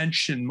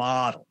prevention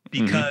model,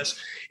 because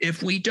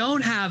if we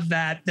don't have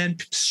that, then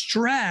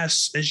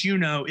stress, as you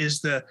know,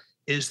 is the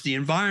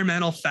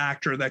environmental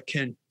factor that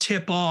can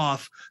tip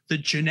off the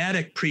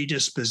genetic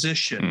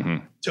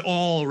predisposition to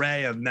all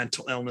array of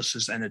mental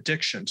illnesses and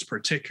addictions,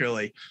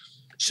 particularly.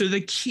 So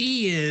the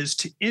key is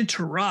to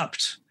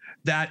interrupt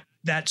that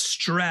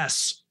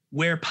stress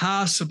where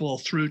possible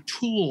through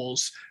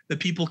tools that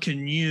people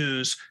can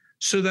use,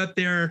 so that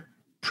their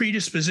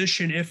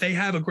predisposition, if they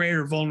have a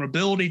greater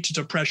vulnerability to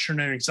depression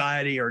and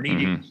anxiety or an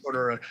eating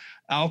disorder or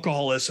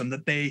alcoholism,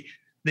 that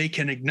they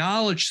can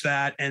acknowledge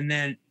that and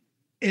then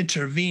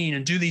intervene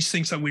and do these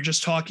things that we're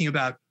just talking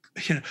about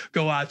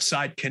go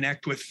outside,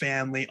 connect with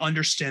family,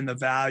 understand the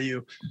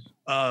value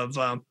of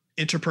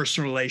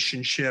interpersonal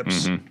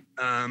relationships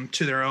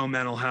to their own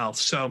mental health.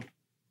 So,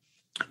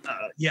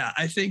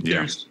 I think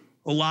there's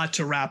a lot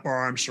to wrap our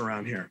arms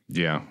around here.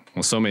 Yeah.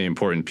 Well, so many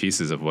important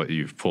pieces of what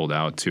you've pulled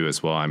out too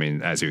as well. I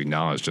mean, as you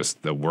acknowledge,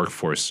 just the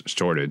workforce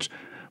shortage,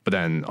 but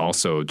then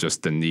also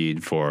just the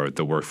need for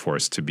the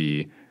workforce to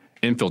be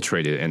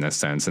infiltrated in a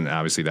sense. And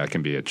obviously that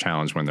can be a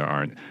challenge when there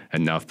aren't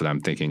enough. But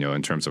I'm thinking,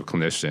 in terms of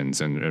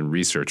clinicians and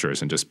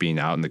researchers and just being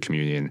out in the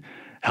community and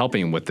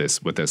helping with this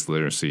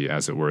literacy,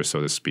 as it were, so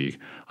to speak.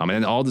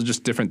 And all the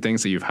just different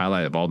things that you've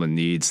highlighted of all the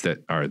needs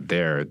that are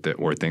there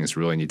where things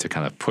really need to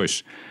kind of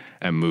push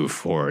and move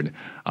forward.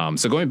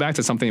 So going back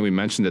to something we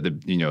mentioned at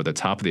the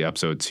top of the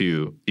episode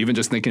too, even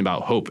just thinking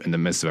about hope in the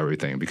midst of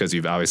everything, because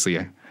you've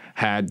obviously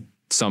had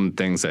some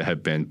things that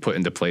have been put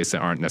into place that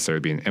aren't necessarily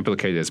being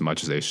implicated as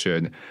much as they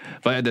should.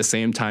 But at the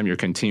same time, you're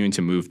continuing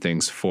to move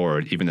things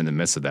forward, even in the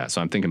midst of that.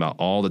 So I'm thinking about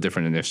all the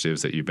different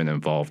initiatives that you've been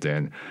involved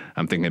in.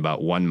 I'm thinking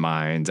about One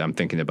Mind. I'm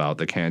thinking about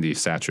the Kennedy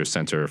Satcher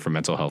Center for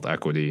Mental Health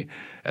Equity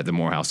at the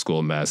Morehouse School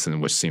of Medicine,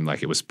 which seemed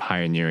like it was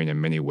pioneering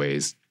in many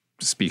ways,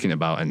 speaking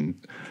about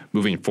and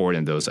moving forward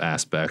in those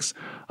aspects.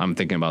 I'm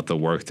thinking about the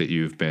work that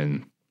you've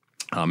been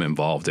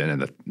involved in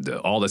and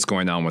all that's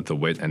going on with the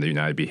WIT and the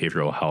United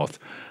Behavioral Health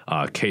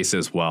case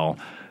as well.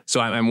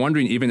 So I'm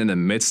wondering, even in the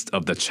midst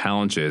of the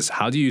challenges,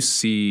 how do you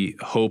see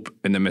hope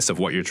in the midst of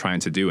what you're trying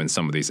to do in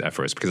some of these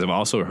efforts? Because I've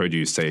also heard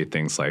you say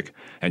things like,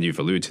 and you've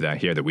alluded to that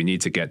here, that we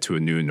need to get to a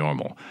new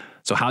normal.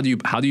 So how do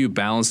you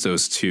balance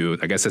those two?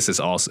 I guess it's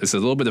a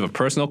little bit of a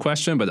personal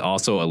question, but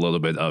also a little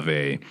bit of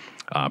a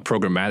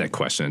programmatic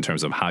question in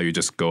terms of how you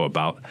just go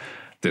about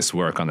this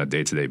work on a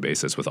day-to-day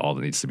basis with all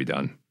that needs to be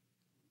done.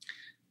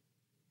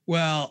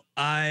 Well,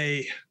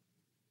 I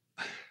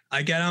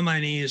get on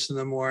my knees in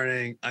the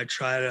morning. I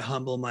try to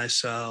humble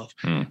myself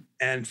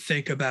and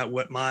think about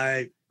what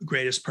my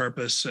greatest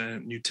purpose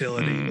and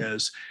utility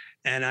is.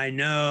 And I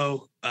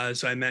know,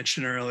 as I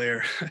mentioned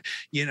earlier,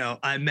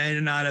 I may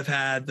not have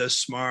had the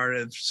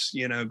smartest,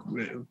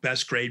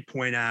 best grade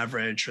point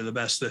average or the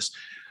best this.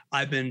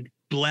 I've been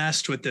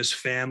blessed with this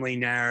family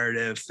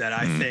narrative that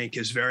I think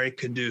is very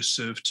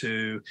conducive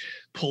to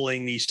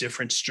pulling these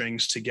different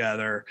strings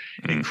together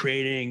and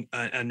creating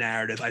a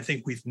narrative. I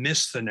think we've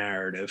missed the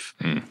narrative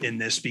in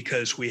this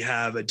because we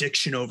have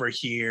addiction over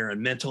here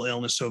and mental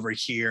illness over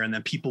here, and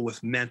then people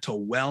with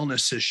mental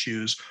wellness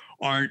issues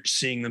aren't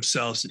seeing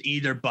themselves in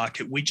either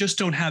bucket. We just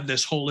don't have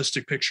this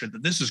holistic picture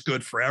that this is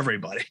good for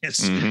everybody.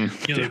 It's,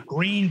 the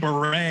Green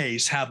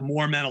Berets have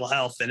more mental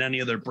health than any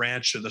other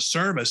branch of the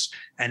service.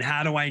 And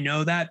how do I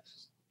know that?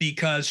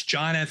 Because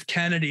John F.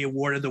 Kennedy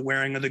awarded the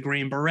wearing of the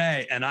Green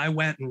Beret. And I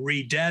went and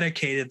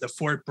rededicated the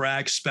Fort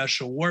Bragg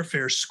Special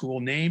Warfare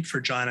School named for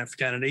John F.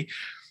 Kennedy.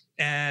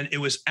 And it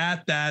was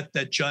at that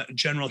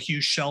General Hugh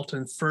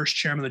Shelton, first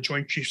chairman of the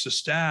Joint Chiefs of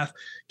Staff,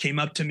 came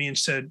up to me and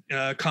said,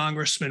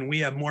 Congressman, we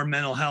have more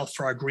mental health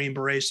for our Green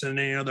Berets than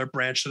any other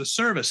branch of the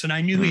service. And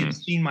I knew he had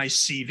seen my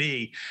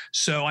CV.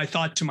 So I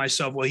thought to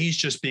myself, well, he's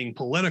just being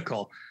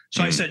political.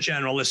 So I said,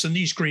 General, listen,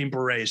 these Green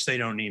Berets, they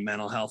don't need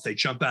mental health. They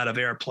jump out of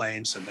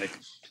airplanes and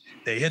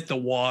they hit the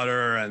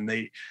water and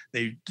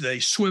they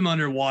swim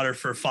underwater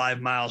for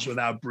 5 miles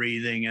without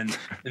breathing. And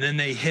then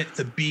they hit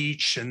the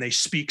beach and they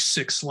speak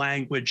 6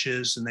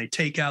 languages and they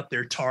take out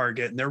their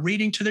target and they're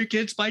reading to their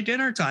kids by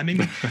dinner time. I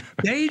mean,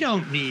 they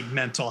don't need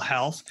mental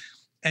health.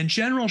 And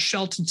General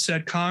Shelton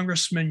said,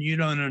 Congressman, you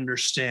don't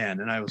understand.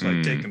 And I was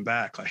like taken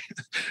back, like,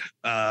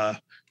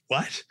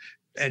 what?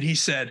 And he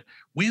said,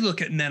 we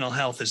look at mental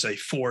health as a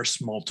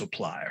force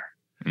multiplier.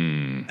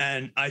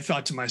 And I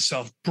thought to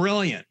myself,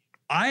 brilliant.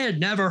 I had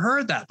never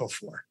heard that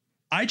before.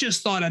 I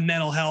just thought of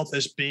mental health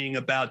as being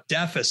about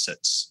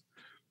deficits.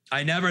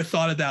 I never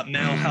thought about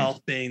mental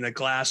health being the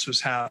glass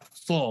was half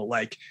full.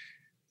 Like,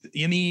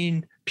 you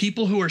mean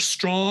people who are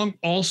strong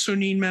also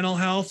need mental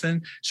health?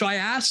 And so I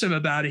asked him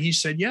about it. He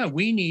said, yeah,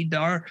 we need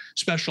our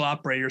special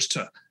operators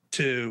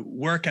to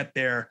work at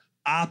their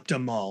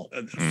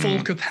optimal,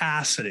 full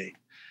capacity.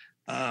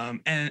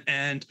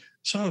 And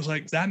so I was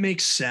like, that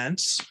makes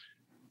sense.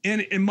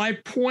 And my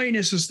point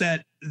is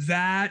that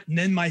and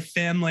then my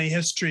family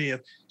history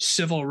of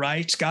civil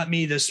rights got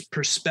me this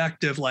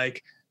perspective,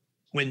 like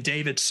when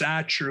David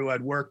Satcher, who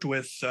I'd worked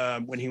with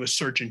when he was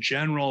Surgeon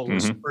General,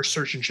 was the first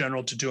Surgeon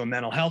General to do a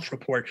mental health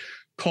report,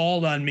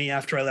 called on me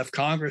after I left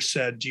Congress,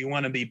 said, do you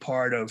want to be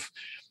part of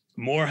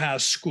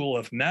Morehouse School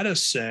of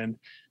Medicine?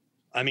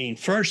 I mean,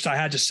 first I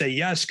had to say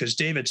yes, because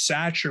David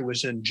Satcher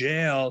was in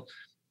jail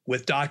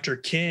with Dr.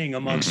 King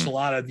amongst a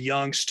lot of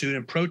young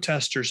student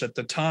protesters at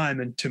the time.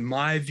 And to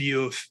my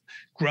view of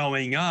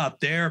growing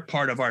up, they're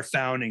part of our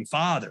founding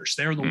fathers.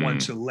 They're the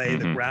ones who lay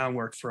the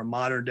groundwork for a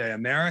modern day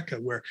America,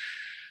 where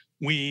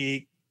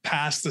we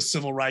passed the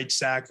Civil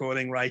Rights Act,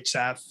 Voting Rights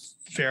Act,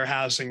 Fair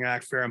Housing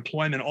Act, Fair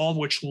Employment, all of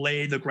which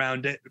laid the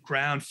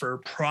ground for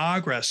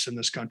progress in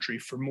this country,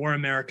 for more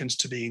Americans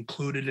to be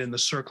included in the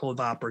circle of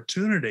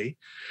opportunity.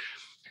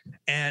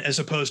 And as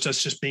opposed to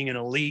us just being an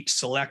elite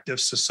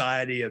selective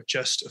society of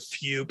just a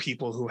few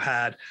people who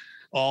had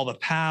all the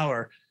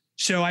power.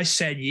 So I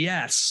said,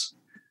 yes.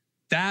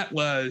 That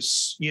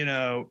was,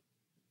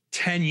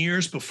 10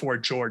 years before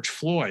George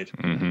Floyd.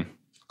 Mm-hmm.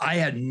 I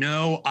had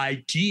no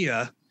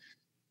idea,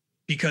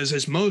 because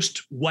as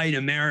most white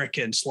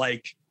Americans,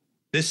 like,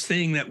 this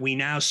thing that we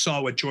now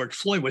saw with George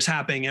Floyd was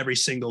happening every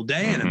single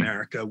day in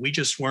America. We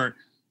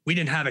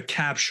didn't have it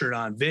captured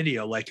on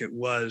video like it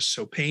was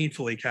so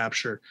painfully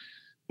captured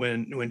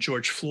when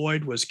George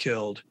Floyd was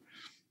killed.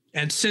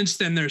 And since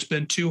then, there's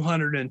been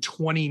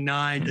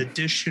 229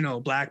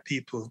 additional Black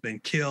people who've been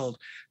killed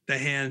at the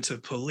hands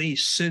of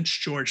police since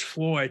George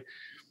Floyd.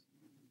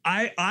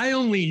 I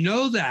only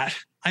know that,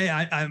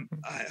 I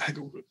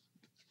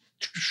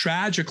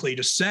tragically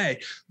to say,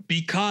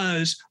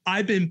 because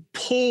I've been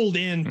pulled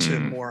into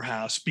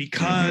Morehouse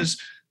because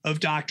of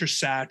Dr.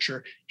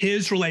 Satcher,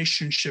 his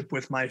relationship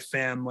with my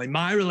family,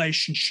 my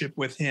relationship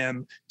with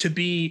him,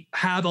 to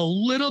have a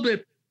little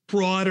bit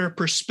broader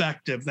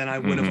perspective than I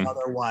would have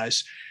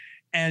otherwise.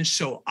 And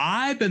so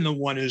I've been the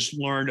one who's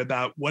learned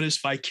about what is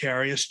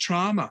vicarious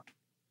trauma.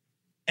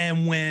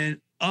 And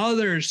when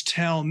others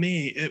tell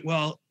me,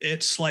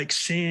 it's like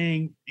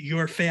seeing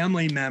your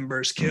family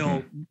members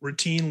killed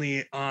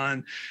routinely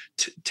on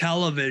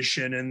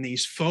television and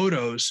these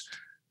photos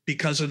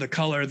because of the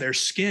color of their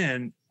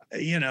skin,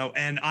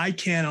 and I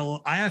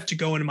have to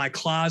go into my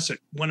closet,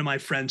 one of my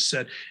friends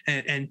said,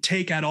 and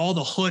take out all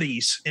the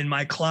hoodies in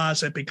my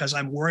closet because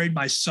I'm worried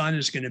my son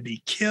is going to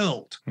be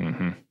killed.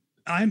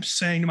 I'm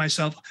saying to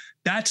myself,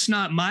 that's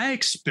not my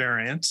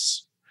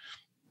experience.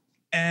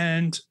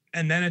 And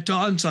then it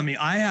dawns on me,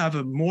 I have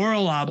a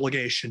moral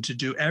obligation to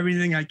do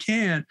everything I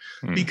can,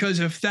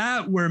 because if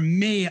that were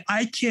me,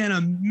 I can't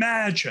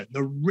imagine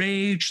the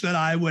rage that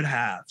I would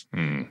have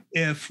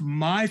if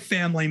my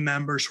family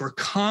members were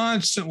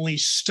constantly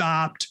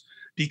stopped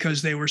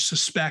because they were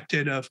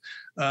suspected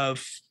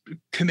of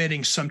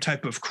committing some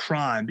type of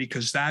crime,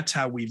 because that's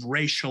how we've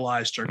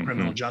racialized our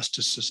criminal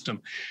justice system.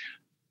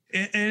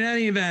 In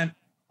any event,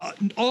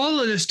 all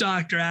of this,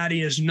 Dr.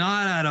 Addy, is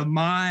not out of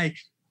my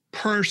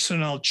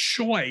personal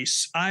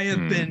choice. I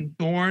have been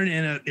born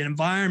in an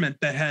environment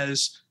that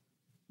has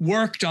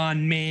worked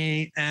on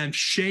me and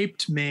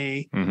shaped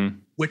me,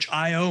 which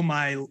I owe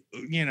my,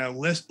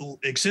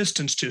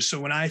 existence to. So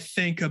when I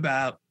think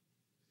about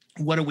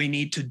what do we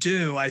need to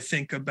do, I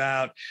think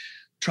about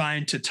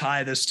trying to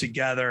tie this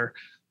together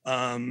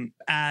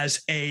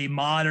as a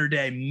modern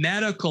day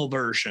medical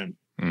version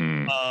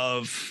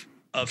of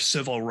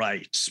civil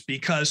rights.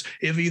 Because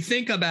if you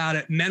think about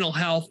it, mental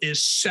health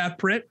is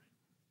separate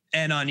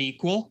and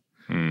unequal.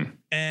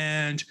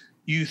 And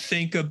you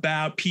think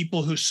about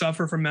people who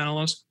suffer from mental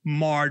illness,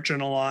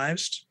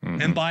 marginalized.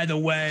 And by the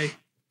way,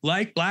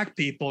 like Black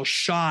people,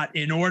 shot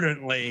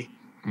inordinately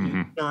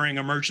during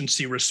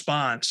emergency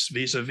response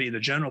vis-a-vis the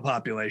general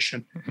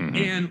population.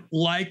 And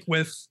like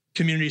with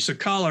communities of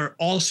color,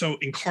 also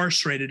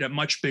incarcerated at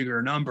much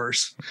bigger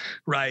numbers,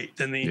 right?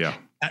 Than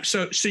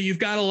So you've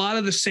got a lot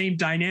of the same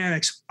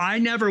dynamics. I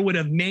never would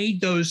have made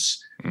those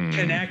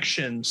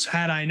connections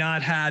had I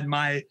not had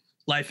my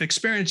life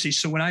experiences.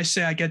 So when I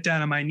say I get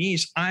down on my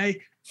knees, I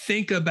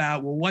think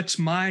about, well, what's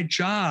my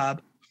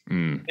job?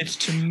 It's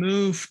to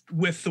move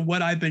with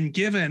what I've been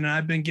given. And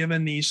I've been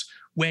given these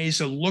ways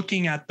of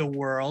looking at the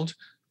world,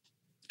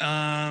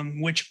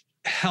 which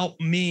help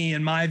me,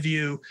 in my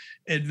view,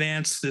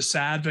 advance this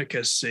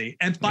advocacy.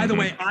 And by the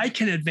way, I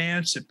can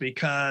advance it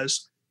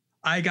because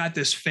I got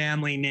this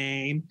family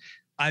name.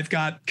 I've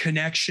got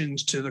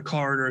connections to the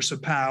corridors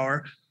of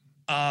power.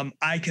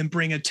 I can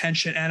bring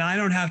attention, and I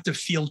don't have to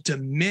feel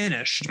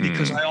diminished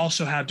because I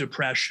also have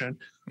depression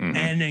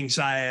and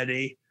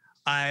anxiety.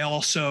 I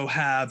also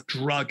have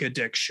drug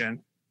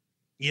addiction.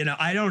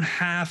 I don't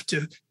have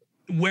to.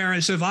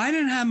 Whereas if I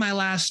didn't have my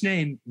last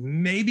name,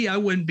 maybe I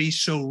wouldn't be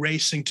so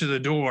racing to the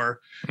door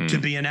to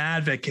be an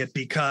advocate,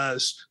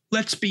 because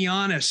let's be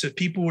honest, if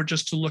people were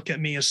just to look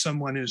at me as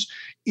someone who's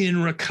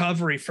in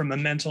recovery from a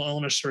mental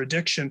illness or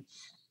addiction,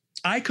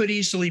 I could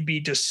easily be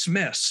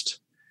dismissed.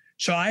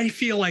 So I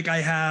feel like I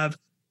have,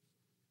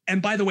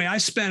 and by the way, I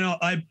spent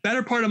a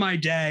better part of my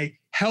day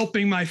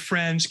helping my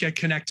friends get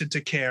connected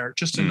to care,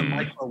 just in the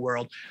micro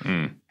world.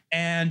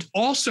 And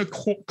also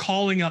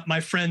calling up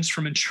my friends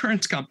from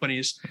insurance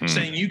companies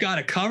saying, you got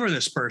to cover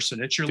this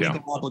person. It's your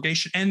legal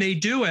obligation. And they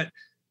do it.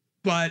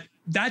 But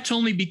that's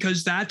only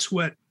because that's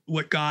what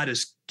God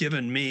has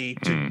given me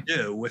to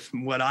do with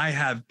what I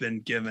have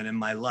been given in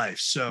my life.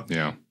 So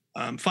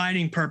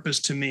finding purpose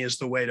to me is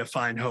the way to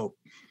find hope.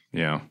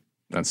 Yeah.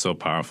 That's so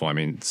powerful. I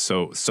mean,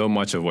 so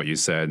much of what you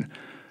said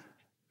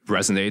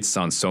resonates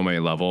on so many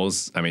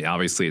levels. I mean,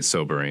 obviously it's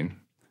sobering.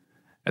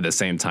 At the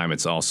same time,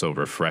 it's also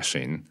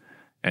refreshing.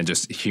 And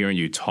just hearing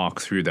you talk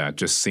through that,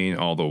 just seeing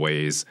all the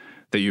ways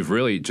that you've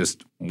really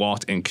just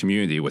walked in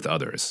community with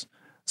others.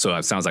 So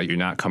it sounds like you're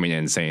not coming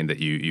in saying that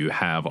you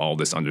have all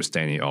this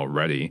understanding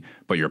already,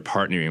 but you're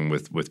partnering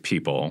with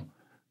people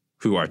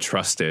who are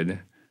trusted,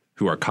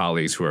 who are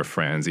colleagues, who are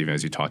friends, even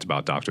as you talked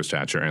about Dr.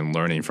 Satcher, and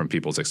learning from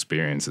people's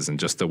experiences, and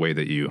just the way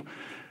that you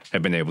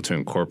have been able to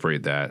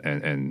incorporate that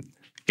and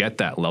get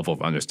that level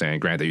of understanding.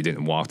 Granted, you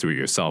didn't walk through it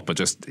yourself, but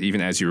just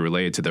even as you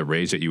related to the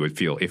rage that you would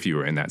feel if you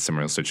were in that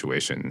similar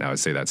situation, I would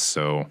say that's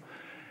so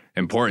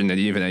important that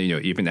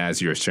even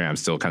as you're sharing, I'm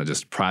still kind of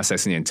just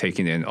processing and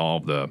taking in all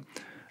of the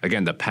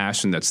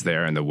passion that's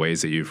there and the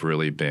ways that you've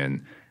really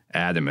been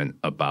adamant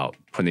about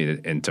putting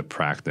it into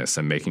practice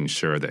and making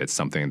sure that it's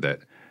something that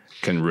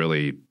can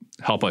really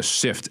help us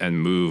shift and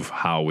move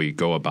how we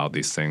go about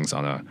these things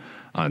on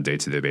a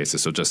day-to-day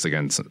basis. So just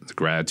again,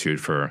 gratitude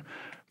for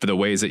the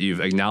ways that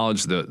you've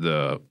acknowledged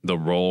the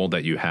role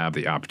that you have,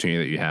 the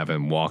opportunity that you have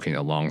in walking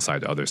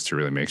alongside others to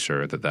really make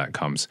sure that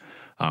comes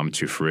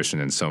to fruition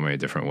in so many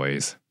different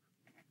ways.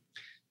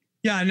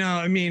 Yeah, no,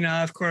 I mean,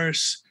 of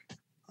course,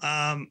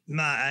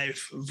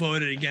 I've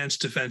voted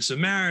against Defense of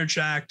Marriage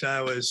Act.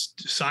 I was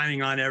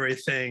signing on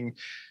everything,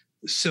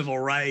 civil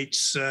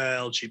rights,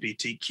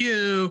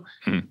 LGBTQ.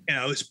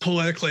 It's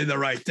politically the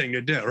right thing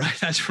to do, right?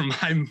 That's from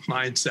my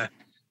mindset.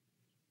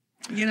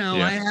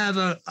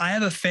 I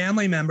have a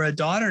family member, a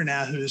daughter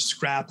now, who's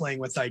grappling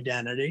with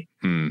identity.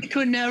 I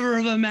could never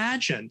have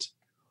imagined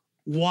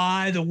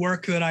why the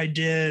work that I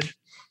did,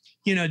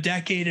 a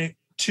decade or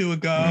two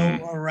ago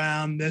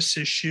around this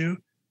issue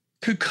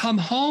could come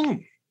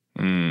home.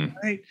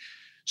 Right.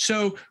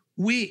 So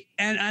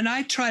and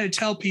I try to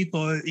tell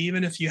people,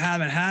 even if you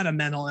haven't had a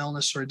mental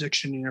illness or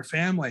addiction in your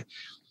family,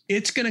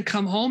 it's going to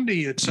come home to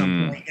you at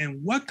some point.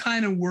 And what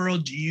kind of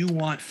world do you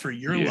want for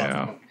your loved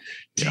one?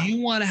 Do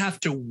you want to have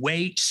to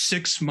wait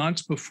 6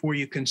 months before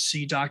you can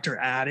see Dr.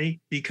 Addy?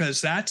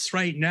 Because that's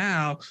right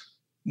now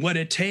what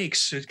it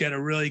takes to get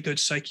a really good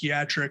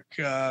psychiatric,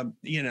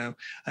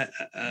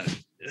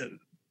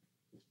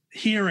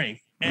 hearing.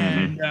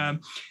 And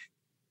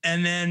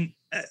then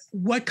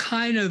what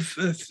kind of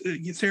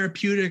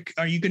therapeutic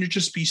are you going to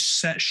just be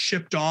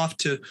shipped off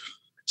to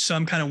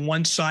some kind of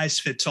one size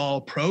fits all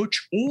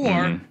approach?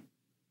 Or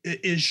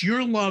is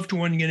your loved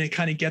one going to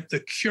kind of get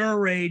the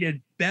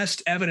curated,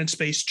 best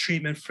evidence-based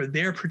treatment for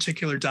their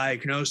particular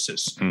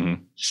diagnosis?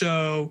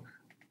 So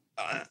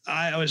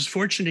I was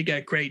fortunate to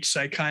get great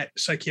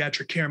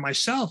psychiatric care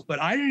myself,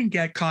 but I didn't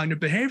get cognitive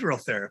behavioral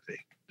therapy,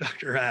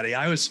 Dr. Addy.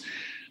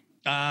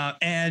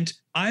 And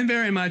I'm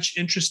very much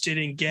interested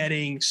in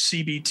getting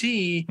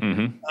CBT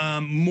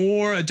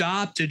more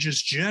adopted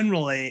just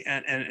generally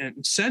and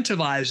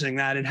incentivizing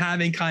that and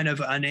having kind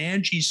of an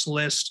Angie's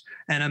List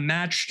and a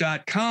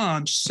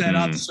Match.com set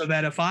up so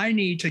that if I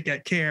need to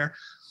get care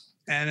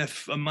and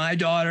if my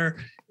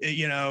daughter,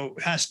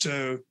 has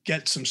to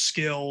get some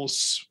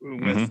skills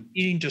with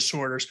eating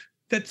disorders,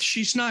 that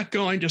she's not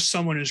going to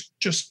someone who's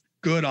just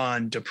good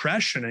on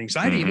depression and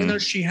anxiety, even though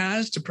she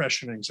has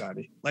depression and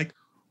anxiety. Like,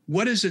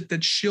 what is it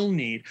that she'll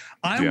need?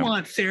 I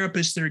want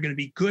therapists that are going to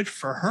be good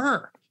for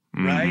her,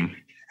 right?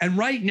 And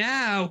right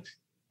now,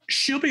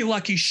 she'll be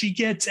lucky she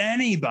gets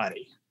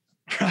anybody,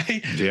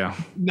 right? Yeah.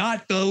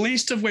 Not the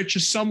least of which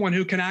is someone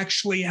who can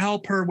actually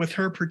help her with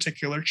her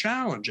particular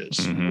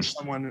challenges, or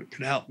someone who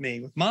can help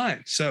me with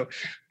mine. So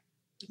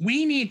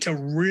we need to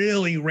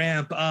really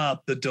ramp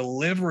up the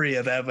delivery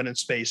of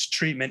evidence-based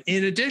treatment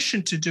in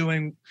addition to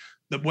doing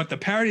what the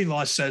parity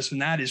law says, and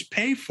that is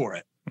pay for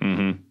it.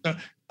 So,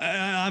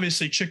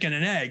 obviously chicken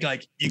and egg,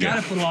 like you got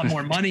to put a lot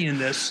more money in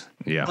this.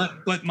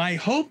 But my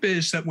hope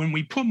is that when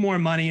we put more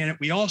money in it,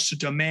 we also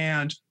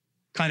demand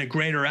kind of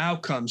greater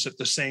outcomes at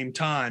the same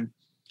time,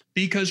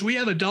 because we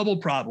have a double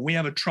problem. We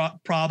have a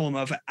problem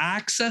of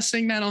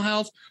accessing mental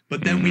health,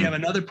 but then we have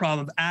another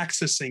problem of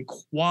accessing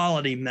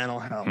quality mental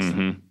health.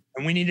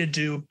 And we need to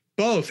do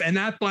both. And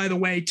that, by the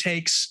way,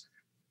 takes,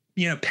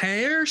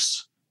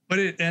 payers,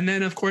 and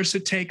then of course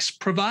it takes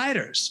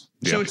providers.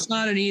 So it's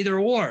not an either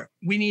or.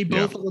 We need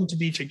both of them to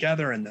be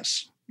together in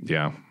this.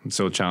 Yeah. It's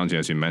so challenging,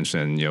 as you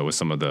mentioned, with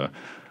some of the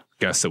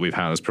guests that we've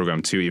had on this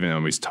program too, even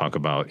when we talk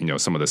about,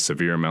 some of the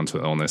severe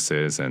mental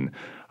illnesses and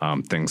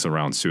things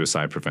around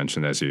suicide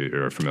prevention, as you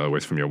are familiar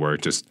with from your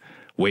work, just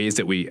ways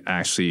that we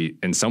actually,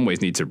 in some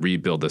ways, need to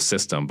rebuild the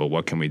system, but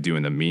what can we do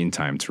in the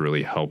meantime to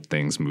really help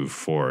things move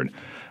forward?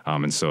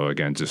 And so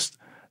again, just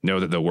know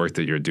that the work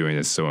that you're doing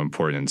is so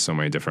important in so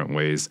many different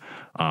ways.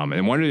 And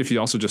I wondered if you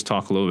also just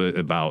talk a little bit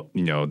about,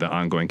 the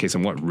ongoing case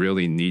and what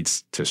really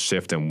needs to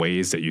shift and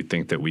ways that you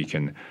think that we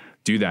can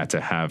do that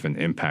to have an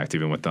impact,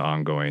 even with the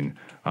ongoing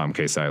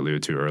case I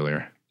alluded to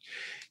earlier.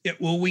 Yeah,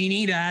 well, we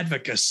need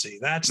advocacy.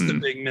 That's the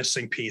big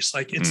missing piece.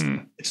 Like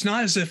it's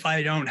not as if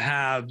I don't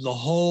have the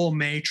whole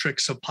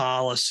matrix of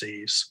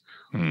policies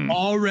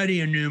already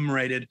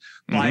enumerated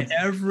by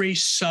every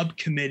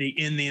subcommittee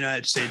in the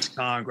United States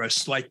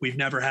Congress, like we've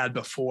never had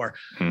before.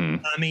 I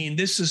mean,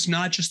 this is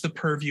not just the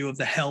purview of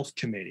the Health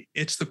Committee.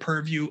 It's the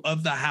purview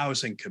of the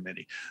Housing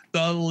Committee,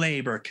 the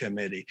Labor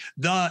Committee,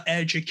 the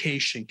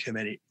Education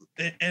Committee.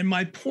 And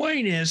my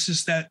point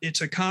is that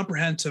it's a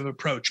comprehensive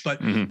approach,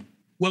 but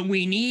what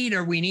we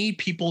need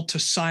people to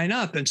sign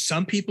up, and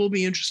some people will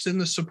be interested in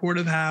the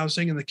supportive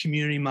housing and the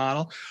community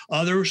model.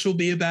 Others will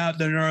be about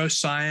the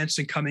neuroscience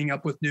and coming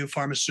up with new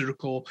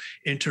pharmaceutical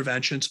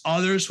interventions.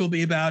 Others will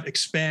be about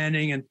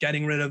expanding and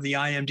getting rid of the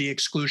IMD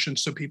exclusion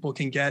so people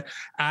can get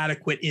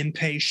adequate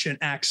inpatient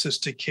access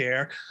to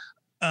care.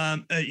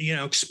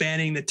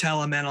 expanding the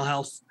telemental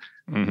health.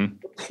 Mm-hmm.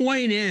 The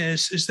point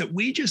is that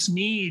we just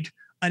need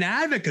an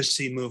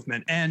advocacy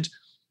movement, and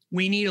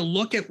we need to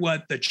look at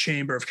what the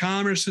Chamber of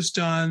Commerce has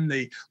done,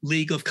 the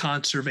League of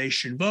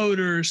Conservation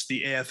Voters,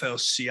 the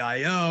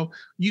AFL-CIO.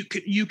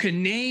 You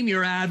can name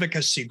your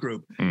advocacy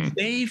group.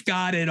 They've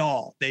got it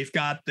all. They've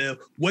got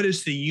what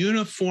is the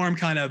uniform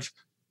kind of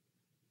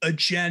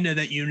agenda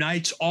that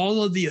unites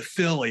all of the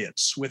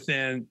affiliates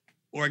within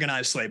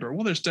organized labor.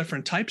 Well, there's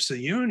different types of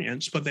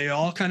unions, but they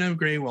all kind of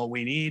agree, well,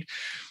 we need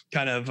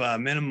kind of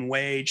minimum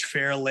wage,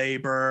 fair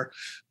labor,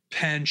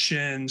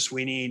 pensions,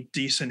 we need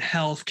decent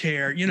health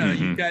care.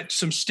 You've got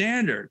some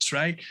standards,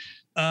 right?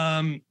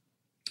 And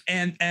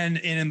in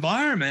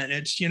environment,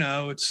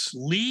 it's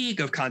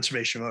League of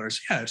Conservation Voters.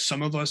 Yeah,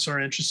 some of us are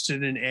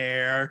interested in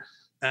air,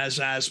 as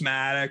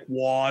asthmatic,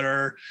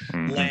 water,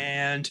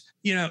 land.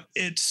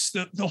 It's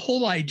the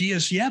whole idea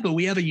is, but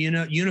we have a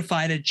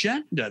unified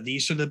agenda.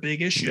 These are the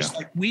big issues.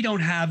 Like, we don't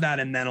have that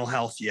in mental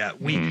health yet.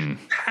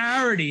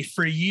 Parity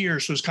for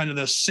years was kind of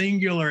the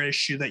singular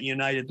issue that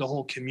united the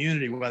whole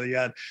community, whether you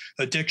had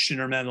addiction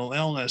or mental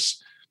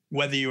illness,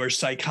 whether you were a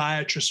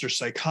psychiatrist or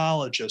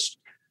psychologist.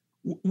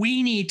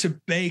 We need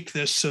to bake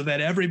this so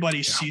that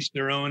everybody sees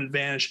their own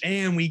advantage.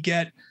 And we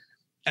get,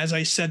 as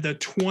I said, the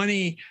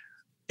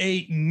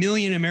 28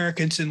 million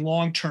Americans in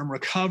long-term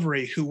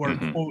recovery who are,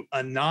 quote,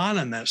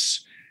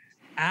 anonymous,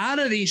 out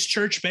of these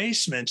church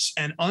basements,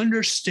 and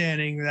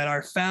understanding that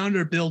our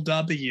founder, Bill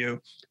W.,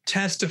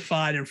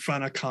 testified in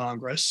front of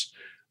Congress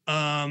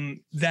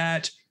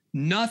that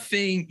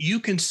nothing, you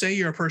can say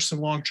you're a person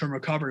in long-term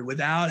recovery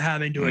without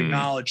having to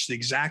acknowledge the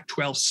exact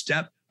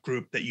 12-step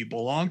group that you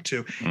belong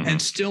to,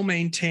 and still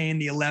maintain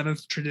the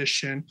 11th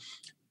tradition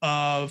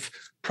of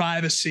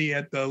privacy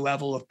at the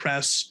level of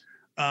press,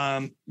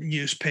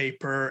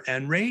 newspaper,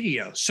 and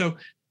radio. So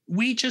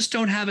we just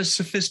don't have a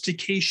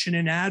sophistication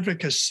in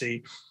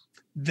advocacy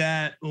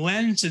that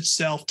lends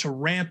itself to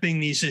ramping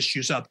these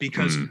issues up.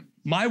 Because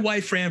my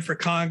wife ran for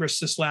Congress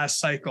this last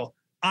cycle.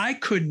 I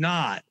could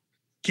not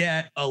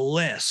get a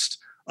list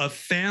of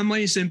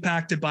families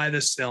impacted by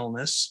this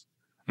illness.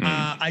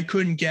 I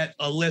couldn't get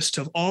a list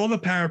of all the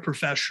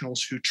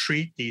paraprofessionals who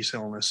treat these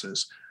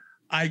illnesses.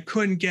 I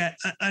couldn't get,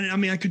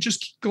 I could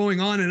just keep going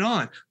on and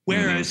on.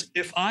 Whereas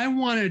if I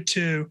wanted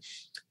to,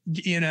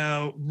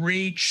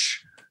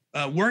 reach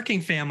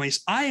working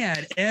families, I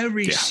had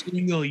every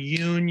single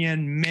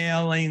union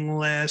mailing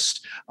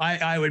list.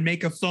 I would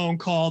make a phone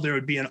call. There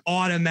would be an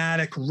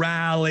automatic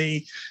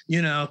rally.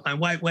 My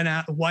wife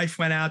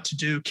went out to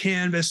do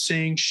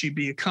canvassing. She'd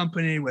be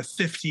accompanied with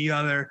 50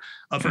 other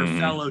of her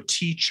fellow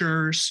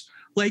teachers.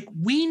 Like,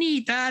 we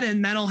need that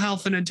in mental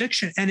health and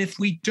addiction. And if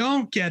we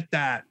don't get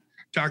that,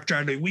 Dr.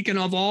 Adley, we can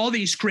have all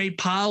these great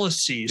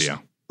policies,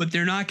 but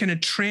they're not going to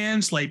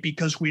translate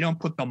because we don't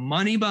put the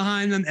money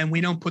behind them and we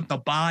don't put the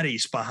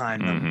bodies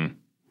behind them.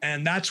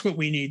 And that's what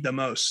we need the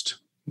most.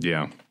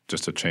 Yeah,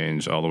 just to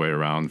change all the way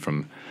around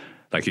from,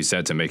 like you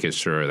said, to make it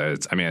sure that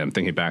it's, I'm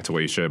thinking back to what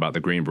you shared about the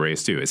Green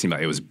Berets too. It seemed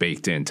like it was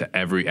baked into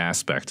every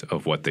aspect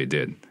of what they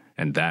did.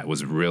 And that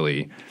was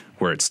really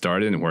where it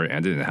started and where it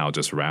ended and how it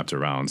just wrapped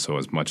around. So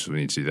as much as we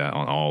need to do that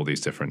on all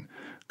these different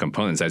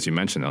components, as you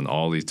mentioned, on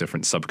all these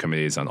different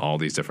subcommittees, on all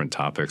these different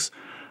topics,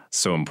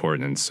 so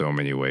important in so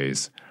many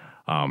ways.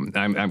 I'm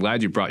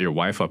glad you brought your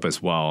wife up as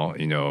well,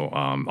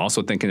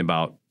 also thinking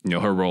about,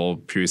 her role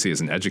previously as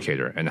an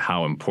educator and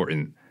how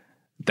important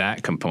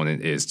that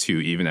component is too,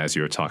 even as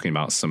you were talking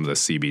about some of the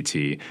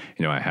CBT.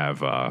 I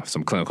have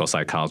some clinical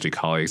psychology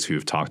colleagues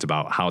who've talked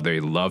about how they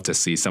love to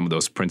see some of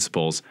those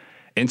principles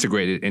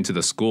integrated into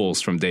the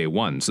schools from day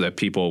one so that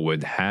people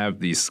would have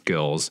these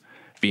skills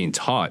being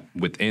taught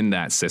within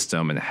that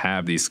system and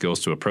have these skills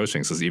to approach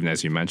things. Because even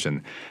as you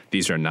mentioned,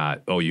 these are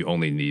not, you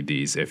only need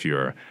these if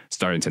you're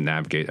starting to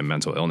navigate a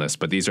mental illness,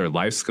 but these are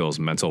life skills,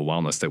 mental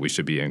wellness that we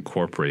should be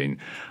incorporating.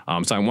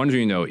 So I'm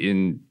wondering,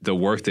 in the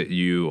work that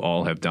you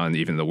all have done,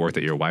 even the work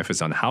that your wife has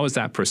done, how is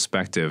that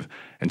perspective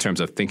in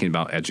terms of thinking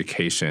about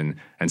education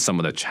and some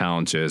of the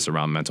challenges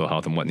around mental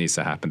health and what needs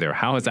to happen there?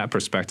 How has that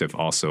perspective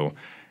also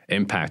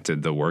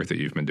impacted the work that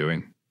you've been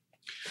doing?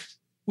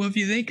 Well, if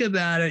you think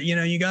about it,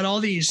 you got all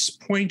these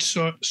point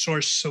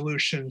source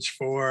solutions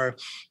for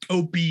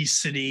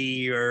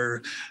obesity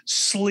or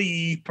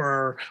sleep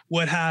or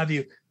what have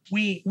you.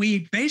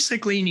 We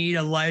basically need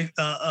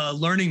a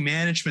learning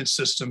management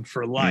system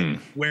for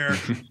life where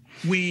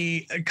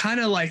we kind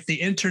of like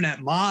the internet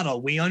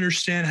model. We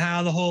understand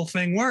how the whole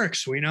thing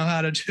works. We know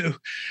how to do,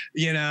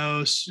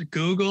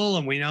 Google,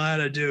 and we know how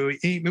to do.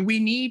 We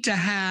need to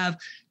have.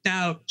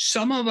 Now,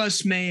 some of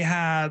us may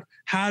have,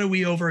 how do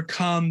we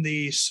overcome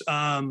these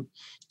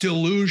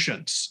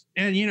delusions?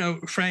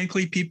 And,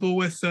 frankly, people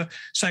with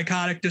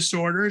psychotic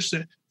disorders,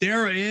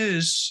 there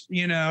is,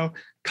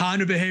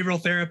 cognitive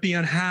behavioral therapy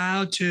on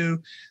how to,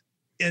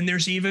 and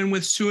there's even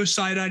with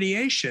suicide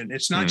ideation.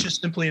 It's not just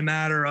simply a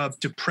matter of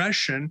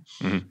depression.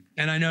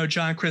 And I know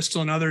John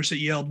Crystal and others at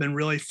Yale have been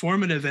really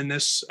formative in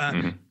this.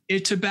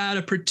 It's about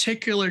a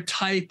particular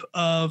type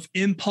of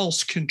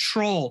impulse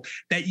control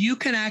that you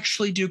can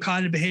actually do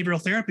cognitive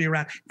behavioral therapy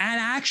around and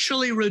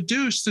actually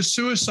reduce the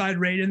suicide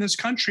rate in this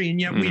country. And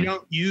yet we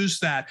don't use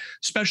that,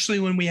 especially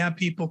when we have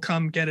people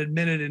come get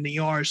admitted in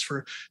ERs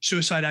for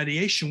suicide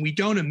ideation. We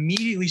don't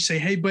immediately say,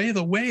 hey, by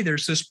the way,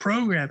 there's this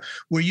program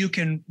where you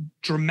can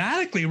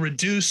dramatically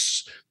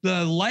reduce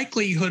the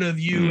likelihood of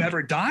you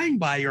ever dying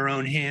by your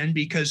own hand,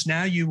 because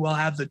now you will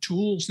have the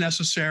tools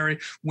necessary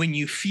when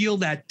you feel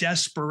that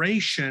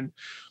desperation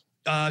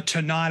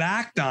to not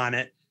act on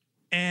it.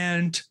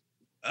 And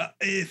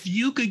if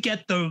you could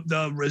get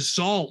the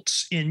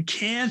results in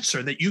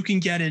cancer that you can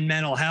get in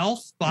mental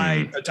health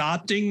by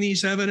adopting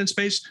these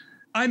evidence-based,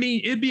 I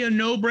mean, it'd be a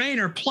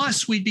no-brainer.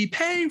 Plus, we'd be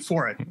paying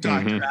for it,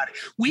 Dr. Addy.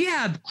 We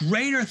have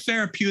greater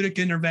therapeutic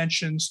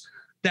interventions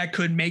that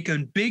could make a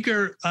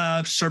bigger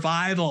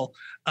survival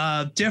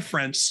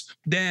difference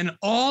than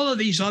all of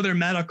these other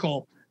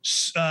medical,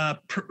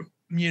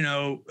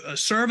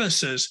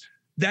 services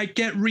that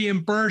get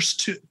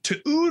reimbursed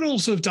to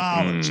oodles of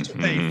dollars to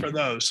pay for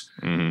those.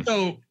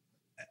 So,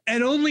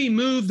 and only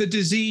move the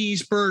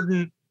disease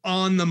burden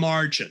on the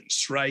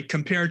margins, right,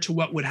 compared to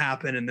what would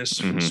happen in this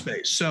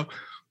space. So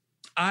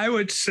I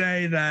would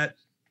say that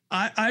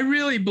I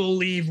really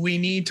believe we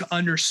need to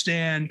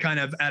understand kind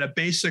of at a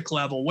basic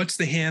level, what's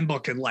the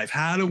handbook in life?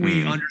 How do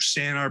we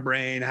understand our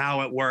brain,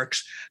 how it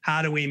works?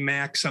 How do we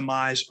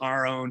maximize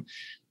our own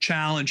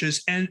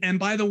challenges? And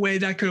by the way,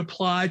 that could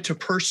apply to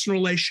personal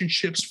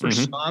relationships for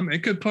some.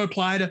 It could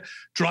apply to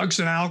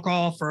drugs and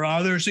alcohol for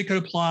others. It could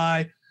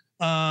apply,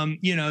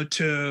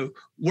 to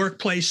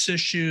workplace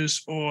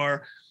issues,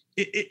 or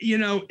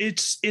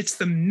it's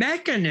the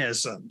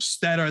mechanisms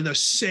that are the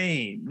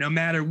same, no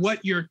matter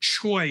what your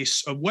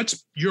choice of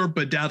what's your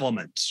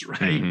bedevilments,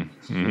 right?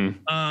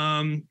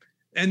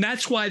 And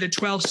that's why the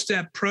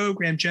 12-step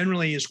program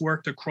generally is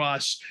worked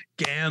across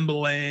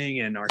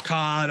gambling and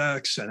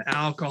narcotics and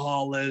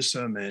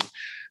alcoholism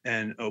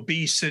and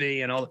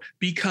obesity and all,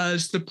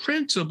 because the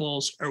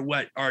principles are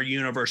what are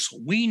universal.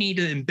 We need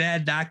to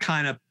embed that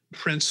kind of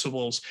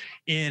principles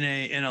in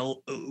a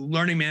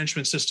learning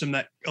management system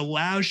that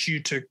allows you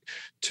to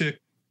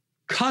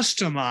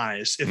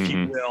customize, if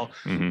you will,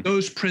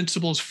 those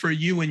principles for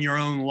you in your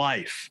own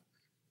life.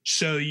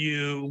 So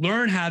you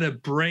learn how to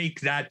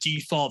break that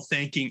default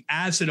thinking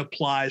as it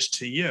applies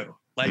to you.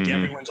 Like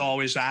everyone's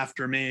always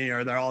after me,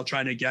 or they're all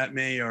trying to get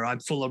me, or I'm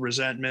full of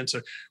resentments.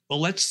 Well,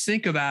 let's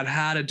think about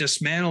how to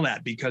dismantle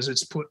that, because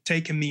it's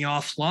taken me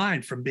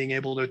offline from being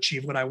able to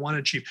achieve what I want to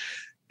achieve.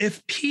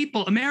 If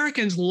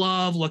Americans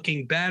love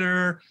looking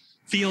better,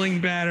 feeling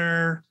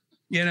better,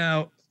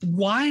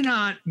 why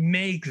not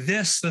make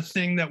this the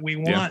thing that we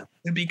want?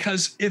 Yeah.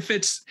 Because if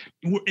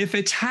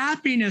it's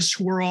happiness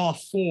we're all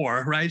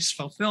for, right?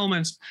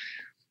 Fulfillment,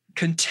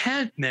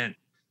 contentment,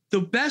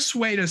 the best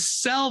way to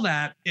sell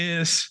that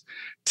is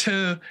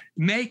to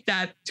make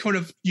that sort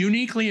of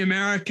uniquely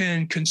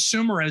American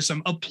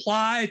consumerism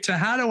apply to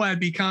how do I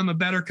become a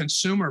better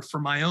consumer for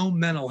my own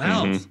mental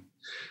health?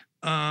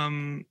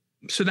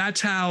 So that's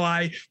how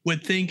I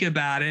would think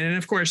about it. And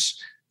of course,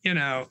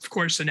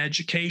 in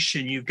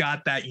education, you've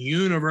got that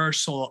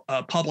universal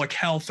public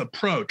health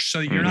approach. So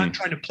you're not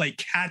trying to play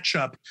catch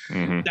up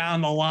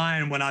down the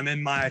line when I'm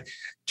in my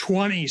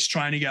 20s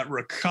trying to get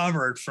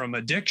recovered from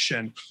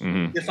addiction.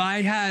 If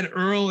I had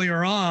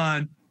earlier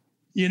on,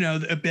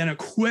 been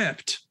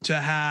equipped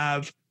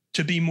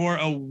to be more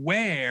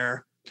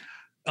aware,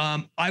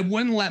 I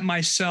wouldn't let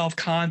myself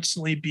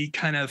constantly be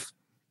kind of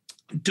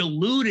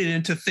deluded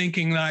into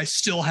thinking that I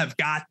still have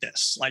got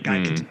this, like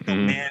I can still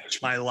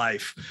manage my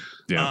life,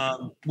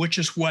 which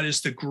is what is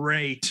the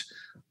great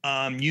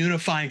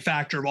unifying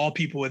factor of all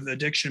people with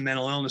addiction and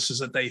mental illness, is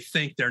that they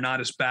think they're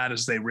not as bad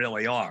as they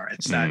really are.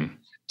 It's that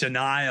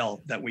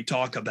denial that we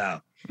talk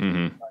about.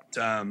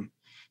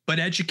 But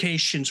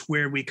education's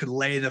where we could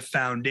lay the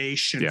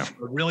foundation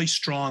for a really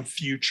strong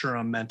future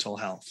on mental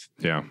health.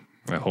 Yeah,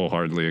 I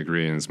wholeheartedly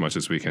agree. And as much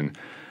as we can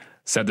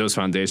set those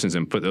foundations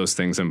and put those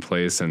things in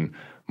place, and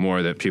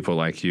more that people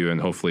like you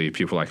and hopefully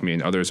people like me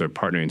and others are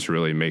partnering to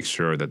really make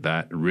sure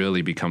that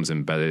really becomes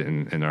embedded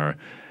in our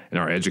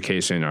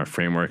education, our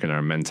framework, and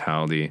our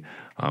mentality.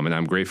 And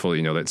I'm grateful,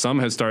 that some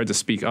have started to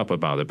speak up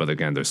about it. But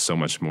again, there's so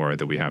much more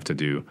that we have to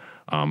do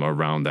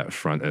around that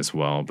front as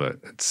well. But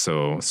it's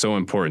so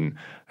important,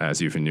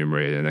 as you've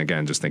enumerated. And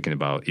again, just thinking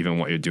about even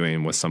what you're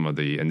doing with some of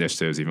the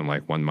initiatives, even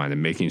like One Mind,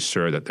 and making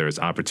sure that there's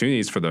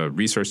opportunities for the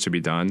research to be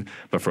done,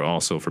 but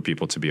for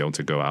people to be able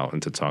to go out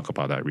and to talk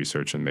about that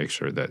research and make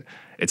sure that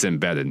it's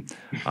embedded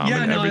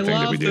in everything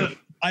that we do.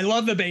 I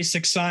love the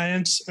basic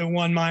science of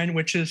One Mind,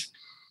 which is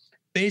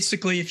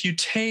basically if you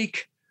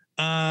take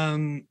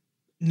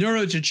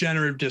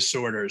neurodegenerative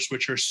disorders,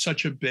 which are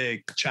such a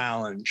big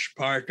challenge,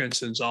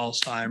 Parkinson's,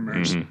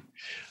 Alzheimer's,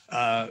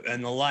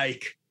 and the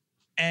like,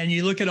 and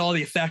you look at all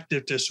the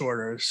affective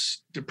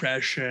disorders,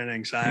 depression,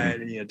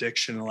 anxiety,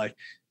 addiction, and the like,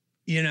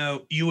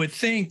 you would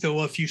think that,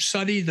 well, if you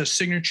study the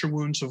signature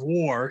wounds of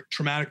war,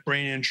 traumatic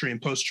brain injury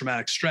and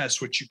post-traumatic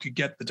stress, which you could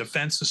get the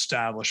defense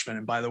establishment,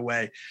 and by the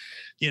way,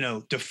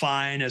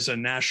 define as a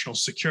national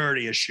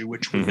security issue,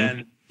 which would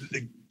then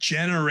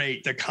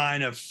generate the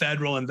kind of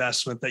federal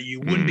investment that you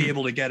wouldn't be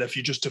able to get if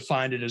you just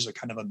defined it as a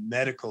kind of a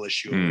medical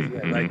issue,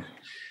 right?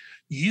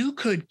 You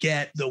could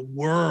get the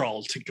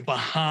world to get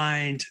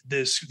behind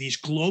these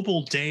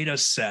global data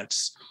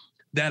sets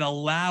that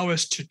allow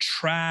us to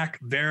track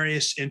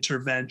various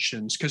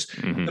interventions, because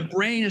the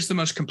brain is the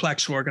most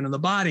complex organ of the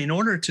body. In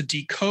order to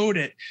decode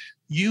it,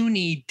 you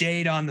need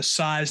data on the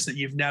size that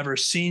you've never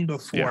seen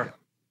before.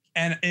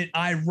 Yeah. And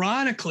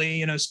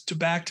ironically,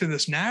 back to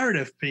this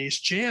narrative piece,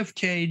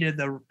 JFK did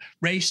the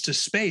race to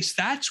space.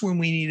 That's when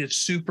we needed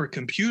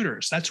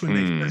supercomputers. That's when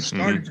they first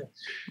started.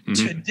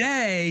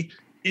 Today,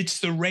 it's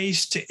the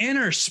race to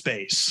inner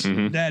space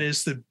that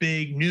is the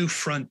big new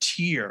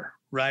frontier,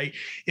 right?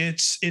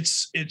 It's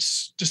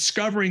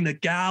discovering the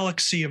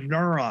galaxy of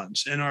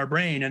neurons in our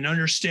brain and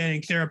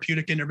understanding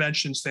therapeutic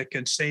interventions that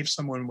can save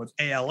someone with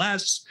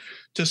ALS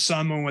to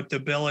someone with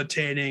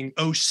debilitating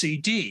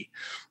OCD.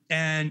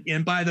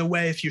 And by the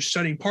way, if you're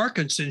studying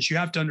Parkinson's, you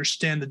have to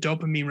understand the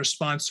dopamine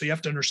response. So you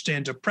have to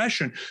understand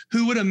depression.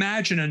 Who would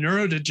imagine a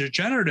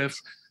neurodegenerative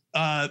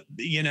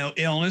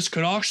illness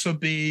could also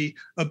be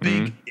a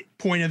big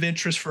point of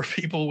interest for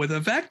people with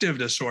affective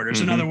disorders.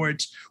 In other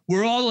words,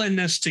 we're all in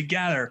this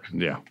together.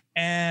 Yeah.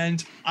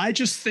 And I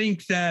just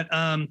think that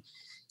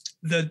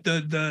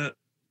the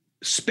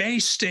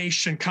space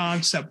station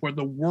concept where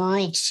the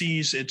world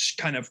sees its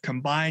kind of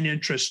combined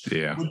interest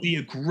would be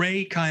a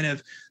great kind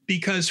of,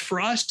 because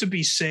for us to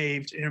be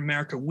saved in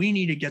America, we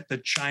need to get the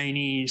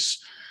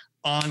Chinese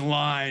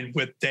online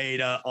with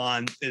data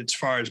on as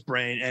far as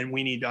brain, and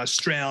we need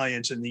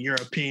Australians and the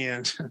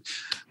Europeans,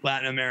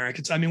 Latin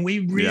Americans. I mean, we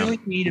really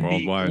need to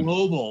worldwide be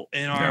global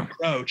in our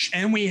approach,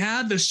 and we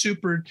have the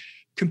super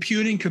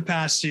computing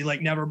capacity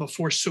like never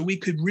before, so we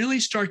could really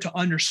start to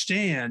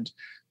understand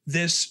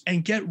this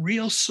and get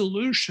real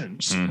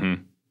solutions.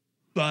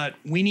 But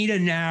we need a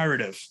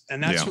narrative,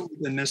 and that's what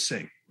we've been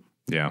missing.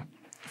 Yeah,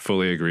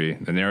 fully agree.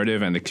 The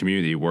narrative and the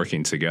community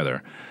working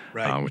together.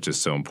 Right. Which is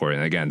so important.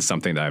 And again,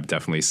 something that I've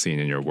definitely seen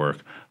in your work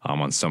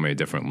on so many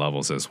different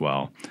levels as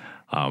well.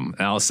 And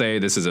I'll say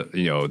this is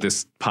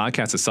this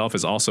podcast itself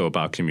is also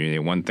about community.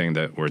 One thing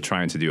that we're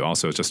trying to do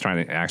also is just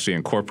trying to actually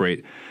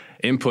incorporate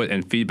input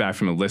and feedback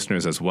from the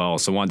listeners as well.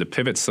 So I wanted to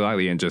pivot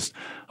slightly and just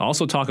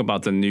also talk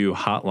about the new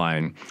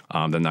hotline,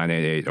 the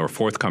 988 or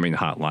forthcoming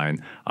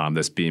hotline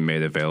that's being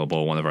made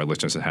available. One of our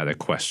listeners had a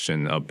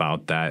question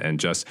about that, and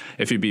just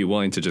if you'd be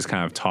willing to just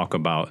kind of talk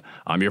about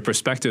your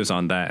perspectives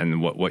on that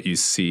and what you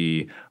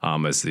see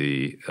as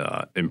the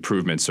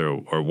improvements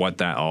or what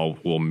that all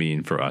will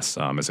mean for us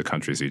as a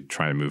country as we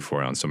try to move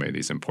forward on so many of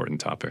these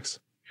important topics.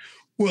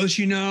 Well, as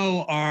you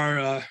know,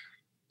 our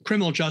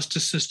criminal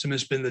justice system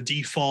has been the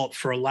default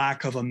for a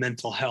lack of a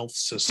mental health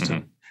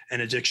system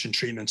and addiction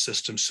treatment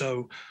system.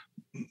 So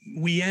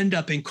we end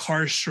up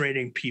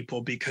incarcerating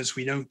people because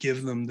we don't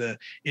give them the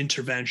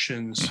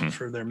interventions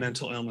for their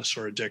mental illness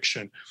or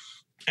addiction.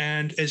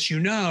 And as you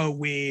know,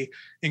 we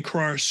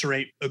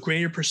incarcerate a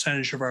greater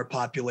percentage of our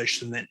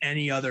population than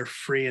any other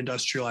free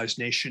industrialized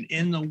nation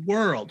in the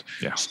world.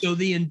 Yeah. So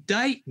the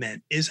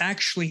indictment is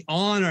actually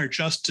on our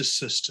justice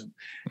system,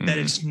 that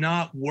it's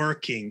not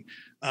working.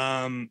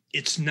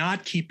 It's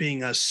not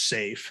keeping us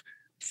safe.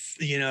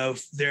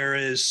 There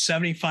is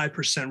 75%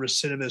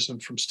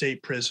 recidivism from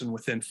state prison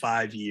within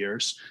 5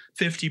 years,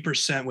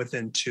 50%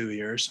 within 2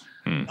 years.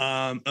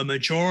 A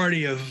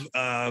majority of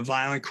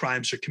violent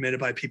crimes are committed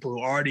by people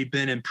who already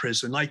been in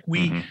prison. Like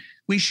we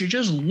should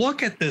just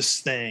look at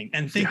this thing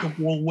and think of,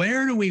 well,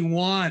 where do we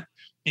want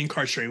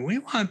incarceration? We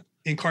want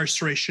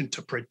incarceration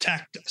to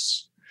protect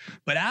us.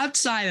 But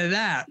outside of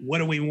that, what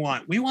do we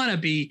want? We want to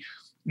be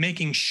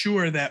making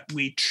sure that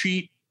we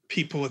treat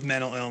people with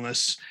mental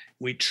illness,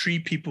 we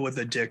treat people with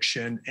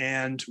addiction,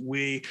 and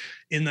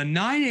in the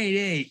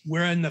 988,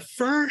 we're in the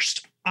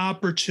first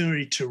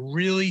opportunity to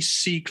really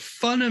seek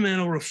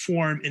fundamental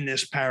reform in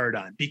this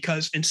paradigm,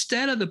 because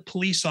instead of the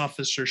police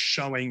officers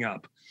showing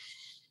up,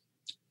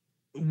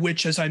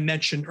 which, as I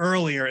mentioned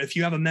earlier, if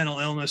you have a mental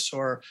illness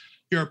or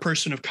you're a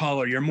person of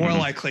color, you're more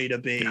likely to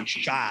be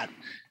shot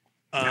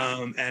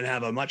and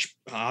have a much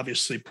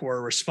obviously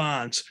poorer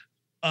response.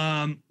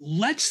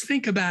 Let's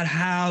think about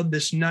how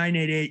this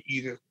 988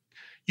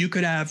 you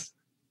could have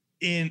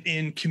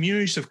in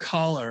communities of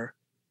color,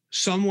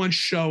 someone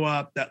show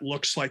up that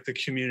looks like the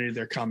community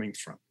they're coming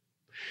from.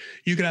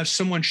 You could have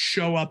someone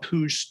show up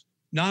who's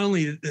not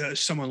only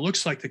someone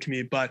looks like the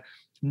community, but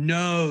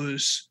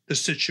knows the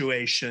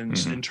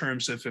situations in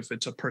terms of, if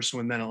it's a person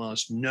with mental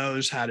illness,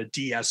 knows how to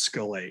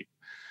de-escalate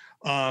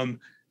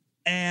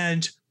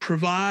and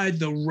provide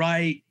the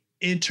right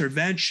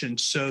intervention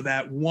so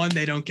that, one,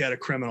 they don't get a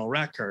criminal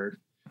record,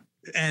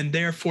 and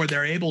therefore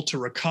they're able to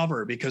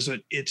recover, because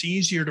it's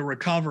easier to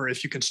recover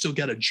if you can still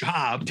get a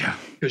job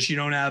because you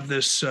don't have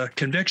this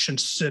conviction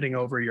sitting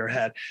over your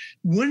head.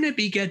 Wouldn't it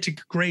be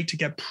great to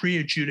get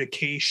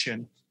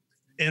pre-adjudication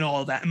and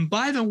all that. And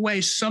by the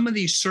way, some of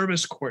these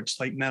service courts,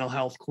 like mental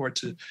health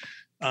courts,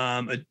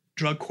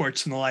 drug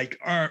courts and the like,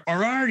 are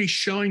already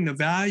showing the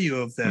value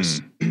of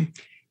this.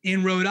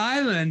 In Rhode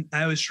Island,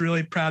 I was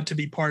really proud to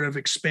be part of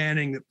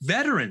expanding the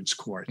veterans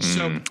courts.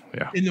 So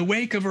in the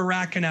wake of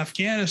Iraq and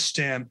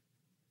Afghanistan,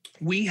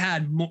 we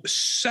had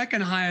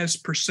second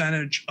highest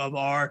percentage of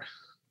our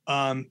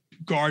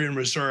Guard and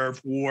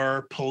Reserve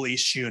war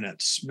police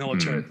units,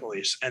 military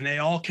police, and they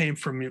all came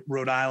from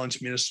Rhode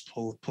Island's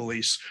municipal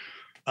police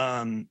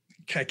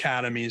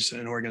academies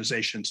and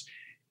organizations.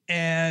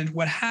 And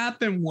what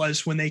happened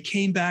was when they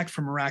came back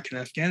from Iraq and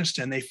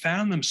Afghanistan, they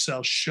found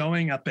themselves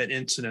showing up at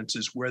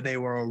incidences where they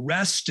were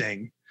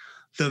arresting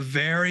the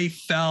very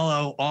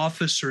fellow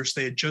officers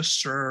they had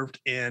just served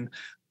in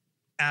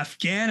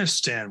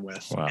Afghanistan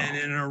with and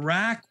in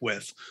Iraq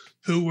with,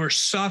 who were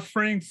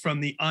suffering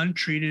from the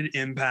untreated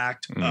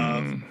impact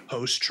of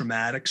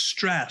post-traumatic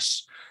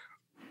stress.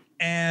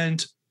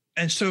 And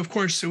so, of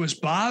course, it was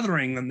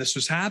bothering them this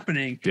was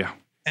happening. Yeah.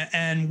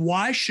 And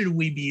why should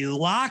we be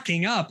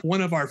locking up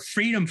one of our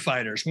freedom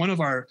fighters, one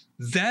of our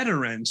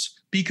veterans,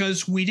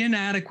 because we didn't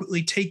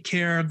adequately take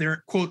care of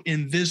their, quote,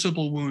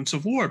 invisible wounds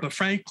of war? But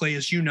frankly,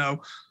 as you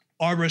know,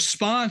 our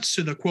response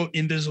to the, quote,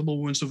 invisible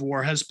wounds of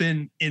war has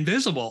been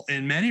invisible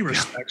in many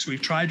respects.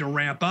 We've tried to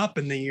ramp up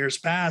in the years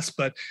past,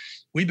 but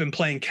we've been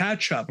playing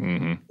catch up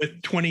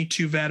with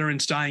 22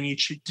 veterans dying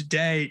each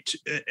day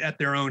at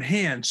their own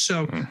hands.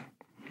 So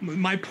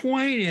my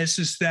point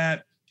is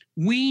that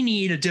we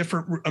need a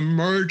different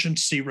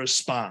emergency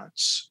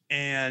response.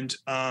 And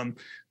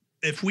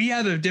if we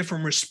have a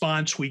different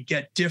response, we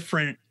get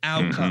different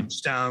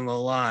outcomes down the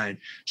line.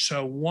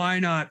 So why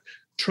not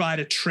try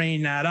to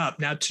train that up?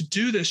 Now, to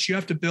do this, you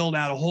have to build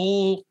out a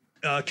whole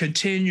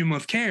continuum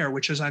of care,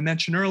 which, as I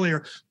mentioned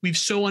earlier, we've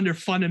so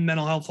underfunded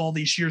mental health all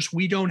these years.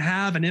 We don't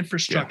have an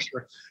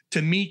infrastructure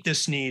to meet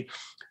this need.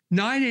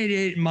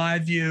 988, in my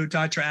view,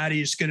 Dr.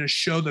 Addy, is going to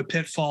show the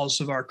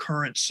pitfalls of our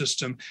current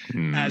system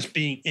as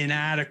being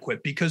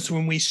inadequate, because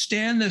when we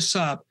stand this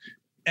up,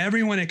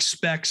 everyone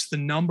expects the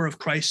number of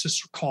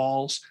crisis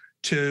calls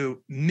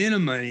to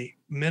minimally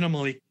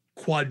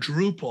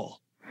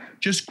quadruple,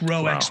 just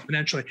grow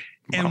exponentially.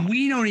 And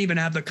we don't even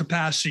have the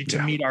capacity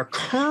to meet our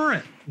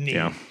current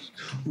needs,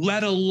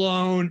 let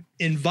alone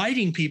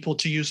inviting people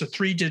to use a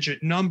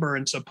 3-digit number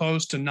as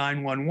opposed to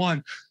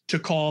 911 to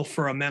call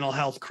for a mental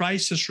health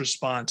crisis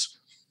response.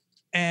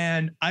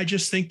 And I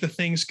just think the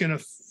thing's going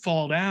to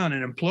fall down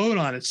and implode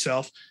on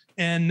itself.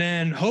 And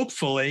then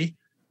hopefully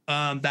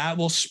that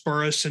will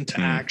spur us into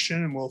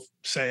action, and we'll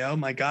say, oh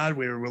my God,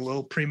 we were a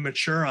little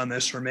premature on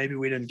this, or maybe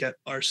we didn't get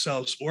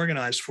ourselves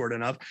organized for it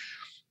enough.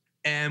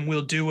 And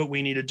we'll do what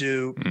we need to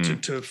do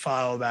to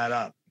follow that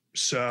up.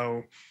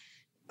 So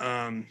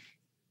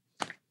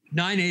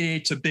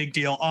 988 is a big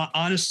deal.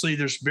 Honestly,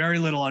 there's very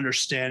little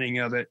understanding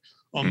of it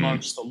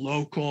amongst the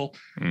local,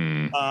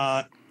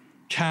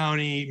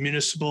 county,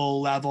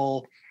 municipal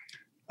level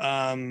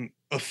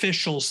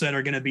officials that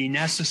are going to be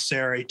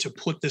necessary to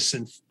put this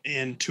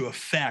into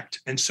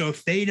effect. And so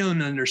if they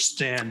don't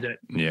understand it,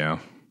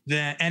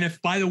 then, and if,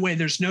 by the way,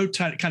 there's no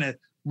kind of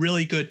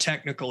really good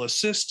technical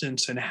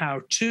assistance and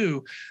how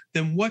to,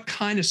 then what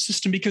kind of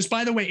system? Because,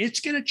 by the way, it's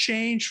going to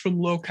change from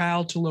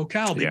locale to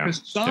locale,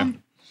 because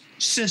some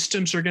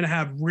systems are going to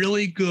have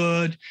really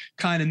good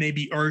kind of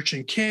maybe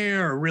urgent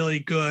care, or really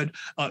good,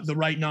 the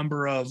right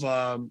number of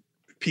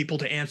people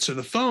to answer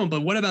the phone.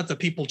 But what about the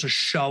people to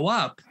show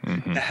up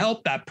to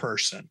help that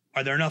person?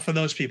 Are there enough of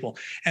those people?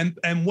 And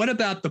what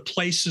about the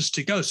places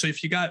to go? So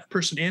if you got a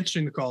person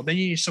answering the call, then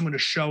you need someone to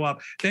show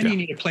up, then you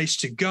need a place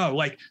to go.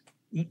 Like,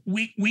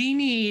 we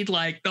need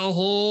like the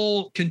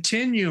whole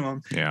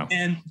continuum,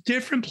 and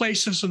different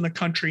places in the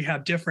country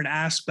have different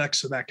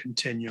aspects of that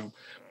continuum.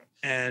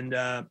 And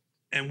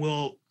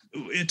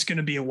it's going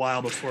to be a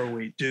while before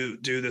we do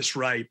this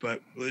right,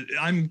 but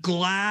I'm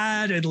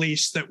glad at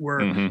least that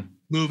we're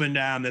moving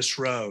down this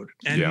road.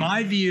 And in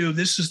my view,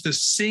 this is the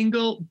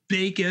single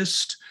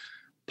biggest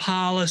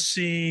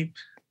policy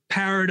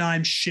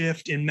paradigm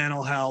shift in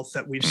mental health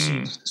that we've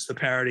seen since the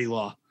parity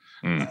law.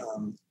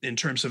 In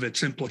terms of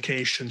its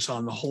implications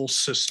on the whole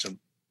system.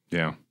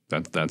 Yeah,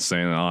 that's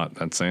saying a lot.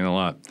 That's saying a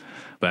lot.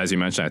 But as you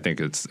mentioned, I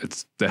think it's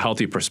the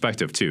healthy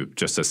perspective too,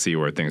 just to see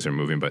where things are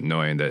moving, but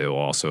knowing that it will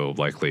also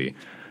likely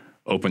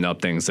open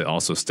up things that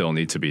also still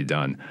need to be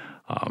done.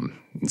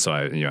 And so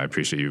I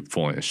appreciate you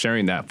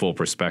sharing that full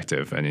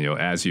perspective. And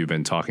as you've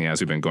been talking, as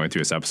we've been going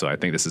through this episode, I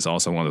think this is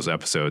also one of those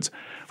episodes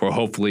where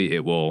hopefully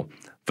it will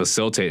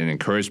facilitate and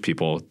encourage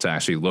people to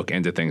actually look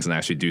into things and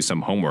actually do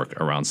some homework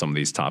around some of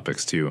these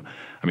topics too.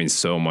 I mean,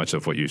 so much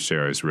of what you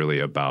share is really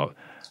about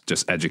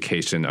just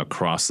education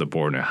across the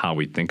board and how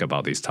we think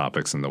about these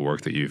topics and the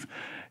work that you've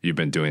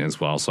been doing as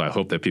well. So I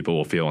hope that people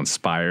will feel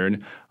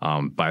inspired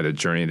by the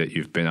journey that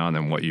you've been on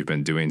and what you've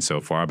been doing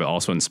so far, but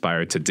also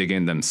inspired to dig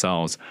in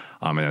themselves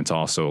and to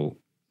also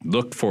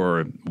look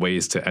for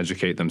ways to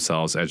educate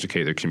themselves,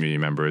 educate their community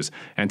members,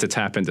 and to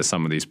tap into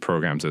some of these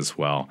programs as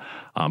well.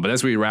 But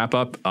as we wrap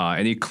up,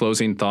 any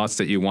closing thoughts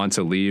that you want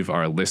to leave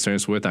our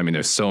listeners with? I mean,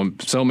 there's so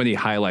many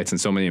highlights and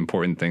so many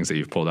important things that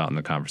you've pulled out in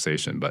the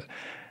conversation, but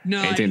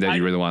anything that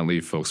you really want to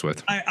leave folks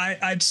with?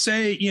 I'd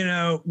say,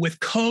 with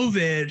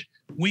COVID,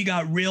 we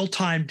got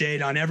real-time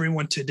data on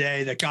everyone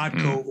today that got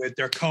COVID,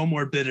 their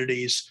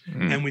comorbidities,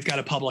 and we've got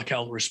a public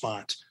health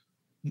response.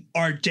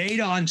 Our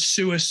data on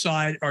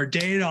suicide, our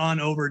data on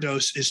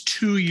overdose is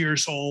 2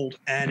 years old,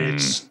 and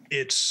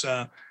it's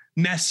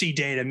messy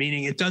data,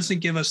 meaning it doesn't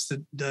give us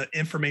the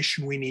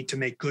information we need to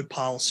make good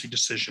policy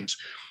decisions.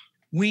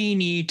 We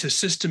need to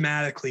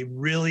systematically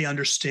really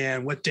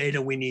understand what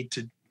data we need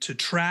to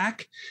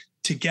track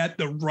to get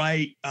the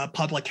right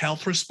public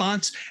health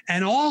response,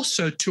 and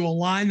also to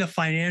align the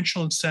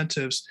financial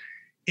incentives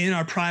in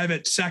our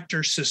private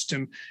sector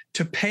system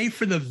to pay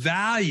for the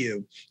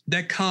value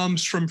that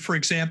comes from, for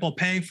example,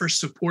 paying for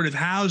supportive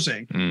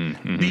housing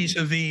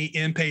vis-a-vis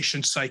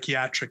inpatient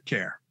psychiatric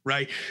care,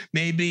 right?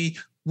 Maybe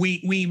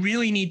we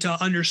really need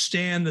to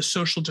understand the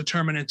social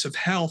determinants of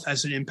health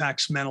as it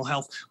impacts mental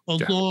health,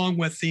 along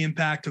with the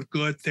impact of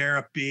good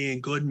therapy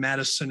and good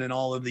medicine and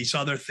all of these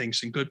other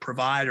things and good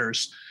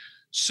providers.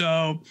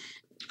 So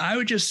I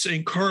would just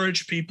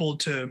encourage people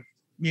to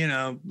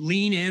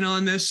lean in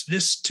on this.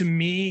 This to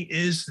me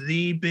is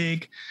the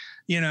big,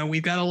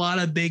 we've got a lot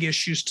of big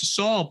issues to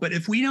solve, but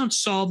if we don't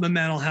solve the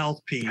mental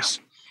health piece,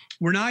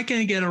 we're not going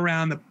to get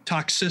around the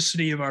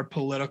toxicity of our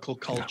political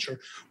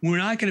culture. We're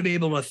not going to be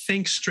able to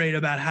think straight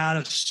about how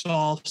to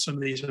solve some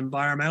of these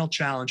environmental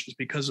challenges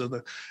because of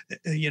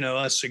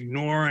us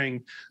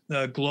ignoring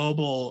the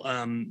global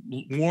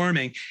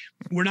warming.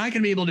 We're not going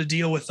to be able to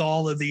deal with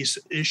all of these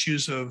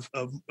issues of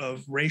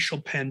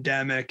racial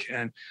pandemic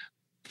and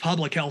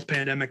public health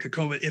pandemic of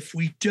COVID if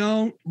we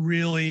don't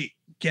really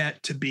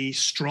get to be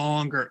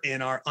stronger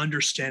in our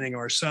understanding of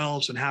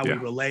ourselves and how we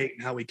relate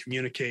and how we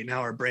communicate and how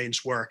our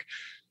brains work.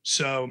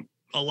 So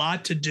a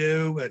lot to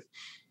do, but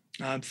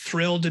I'm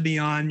thrilled to be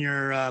on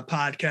your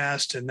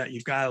podcast and that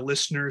you've got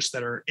listeners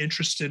that are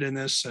interested in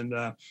this. And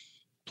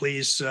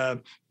please, I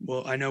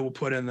know we'll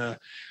put in the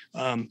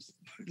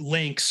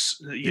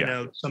links,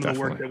 some of the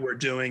work that we're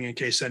doing in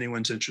case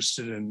anyone's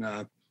interested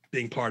in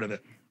being part of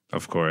it.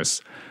 Of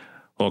course.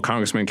 Well,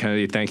 Congressman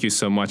Kennedy, thank you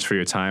so much for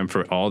your time,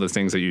 for all the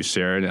things that you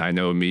shared. I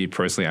know me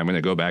personally, I'm going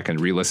to go back and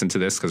re-listen to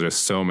this because there's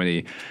so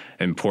many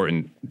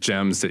important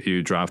gems that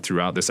you dropped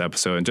throughout this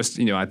episode. And just,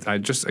 I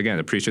just, again,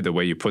 appreciate the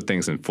way you put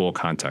things in full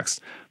context,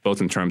 both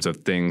in terms of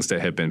things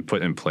that have been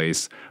put in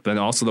place, but then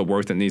also the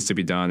work that needs to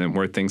be done and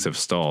where things have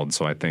stalled.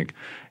 So I think,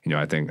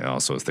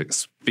 also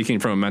speaking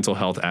from a mental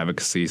health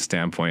advocacy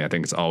standpoint, I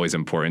think it's always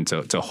important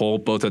to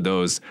hold both of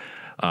those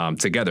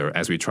together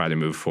as we try to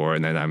move forward.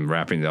 And then I'm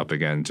wrapping it up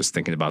again, just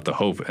thinking about the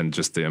hope and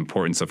just the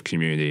importance of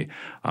community,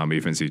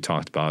 even as you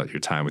talked about your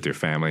time with your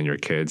family and your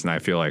kids. And I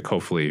feel like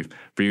hopefully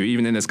for you,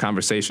 even in this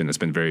conversation, it's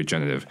been very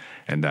generative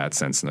in that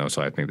sense.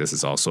 So I think this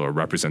is also a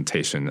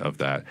representation of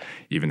that,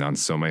 even on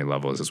so many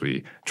levels as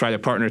we try to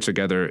partner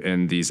together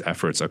in these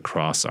efforts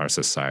across our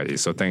society.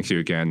 So thank you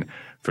again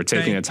for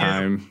taking the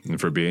time and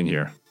for being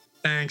here.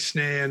 Thanks,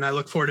 Nate. And I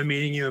look forward to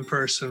meeting you in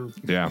person.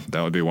 Yeah,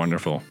 that would be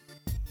wonderful.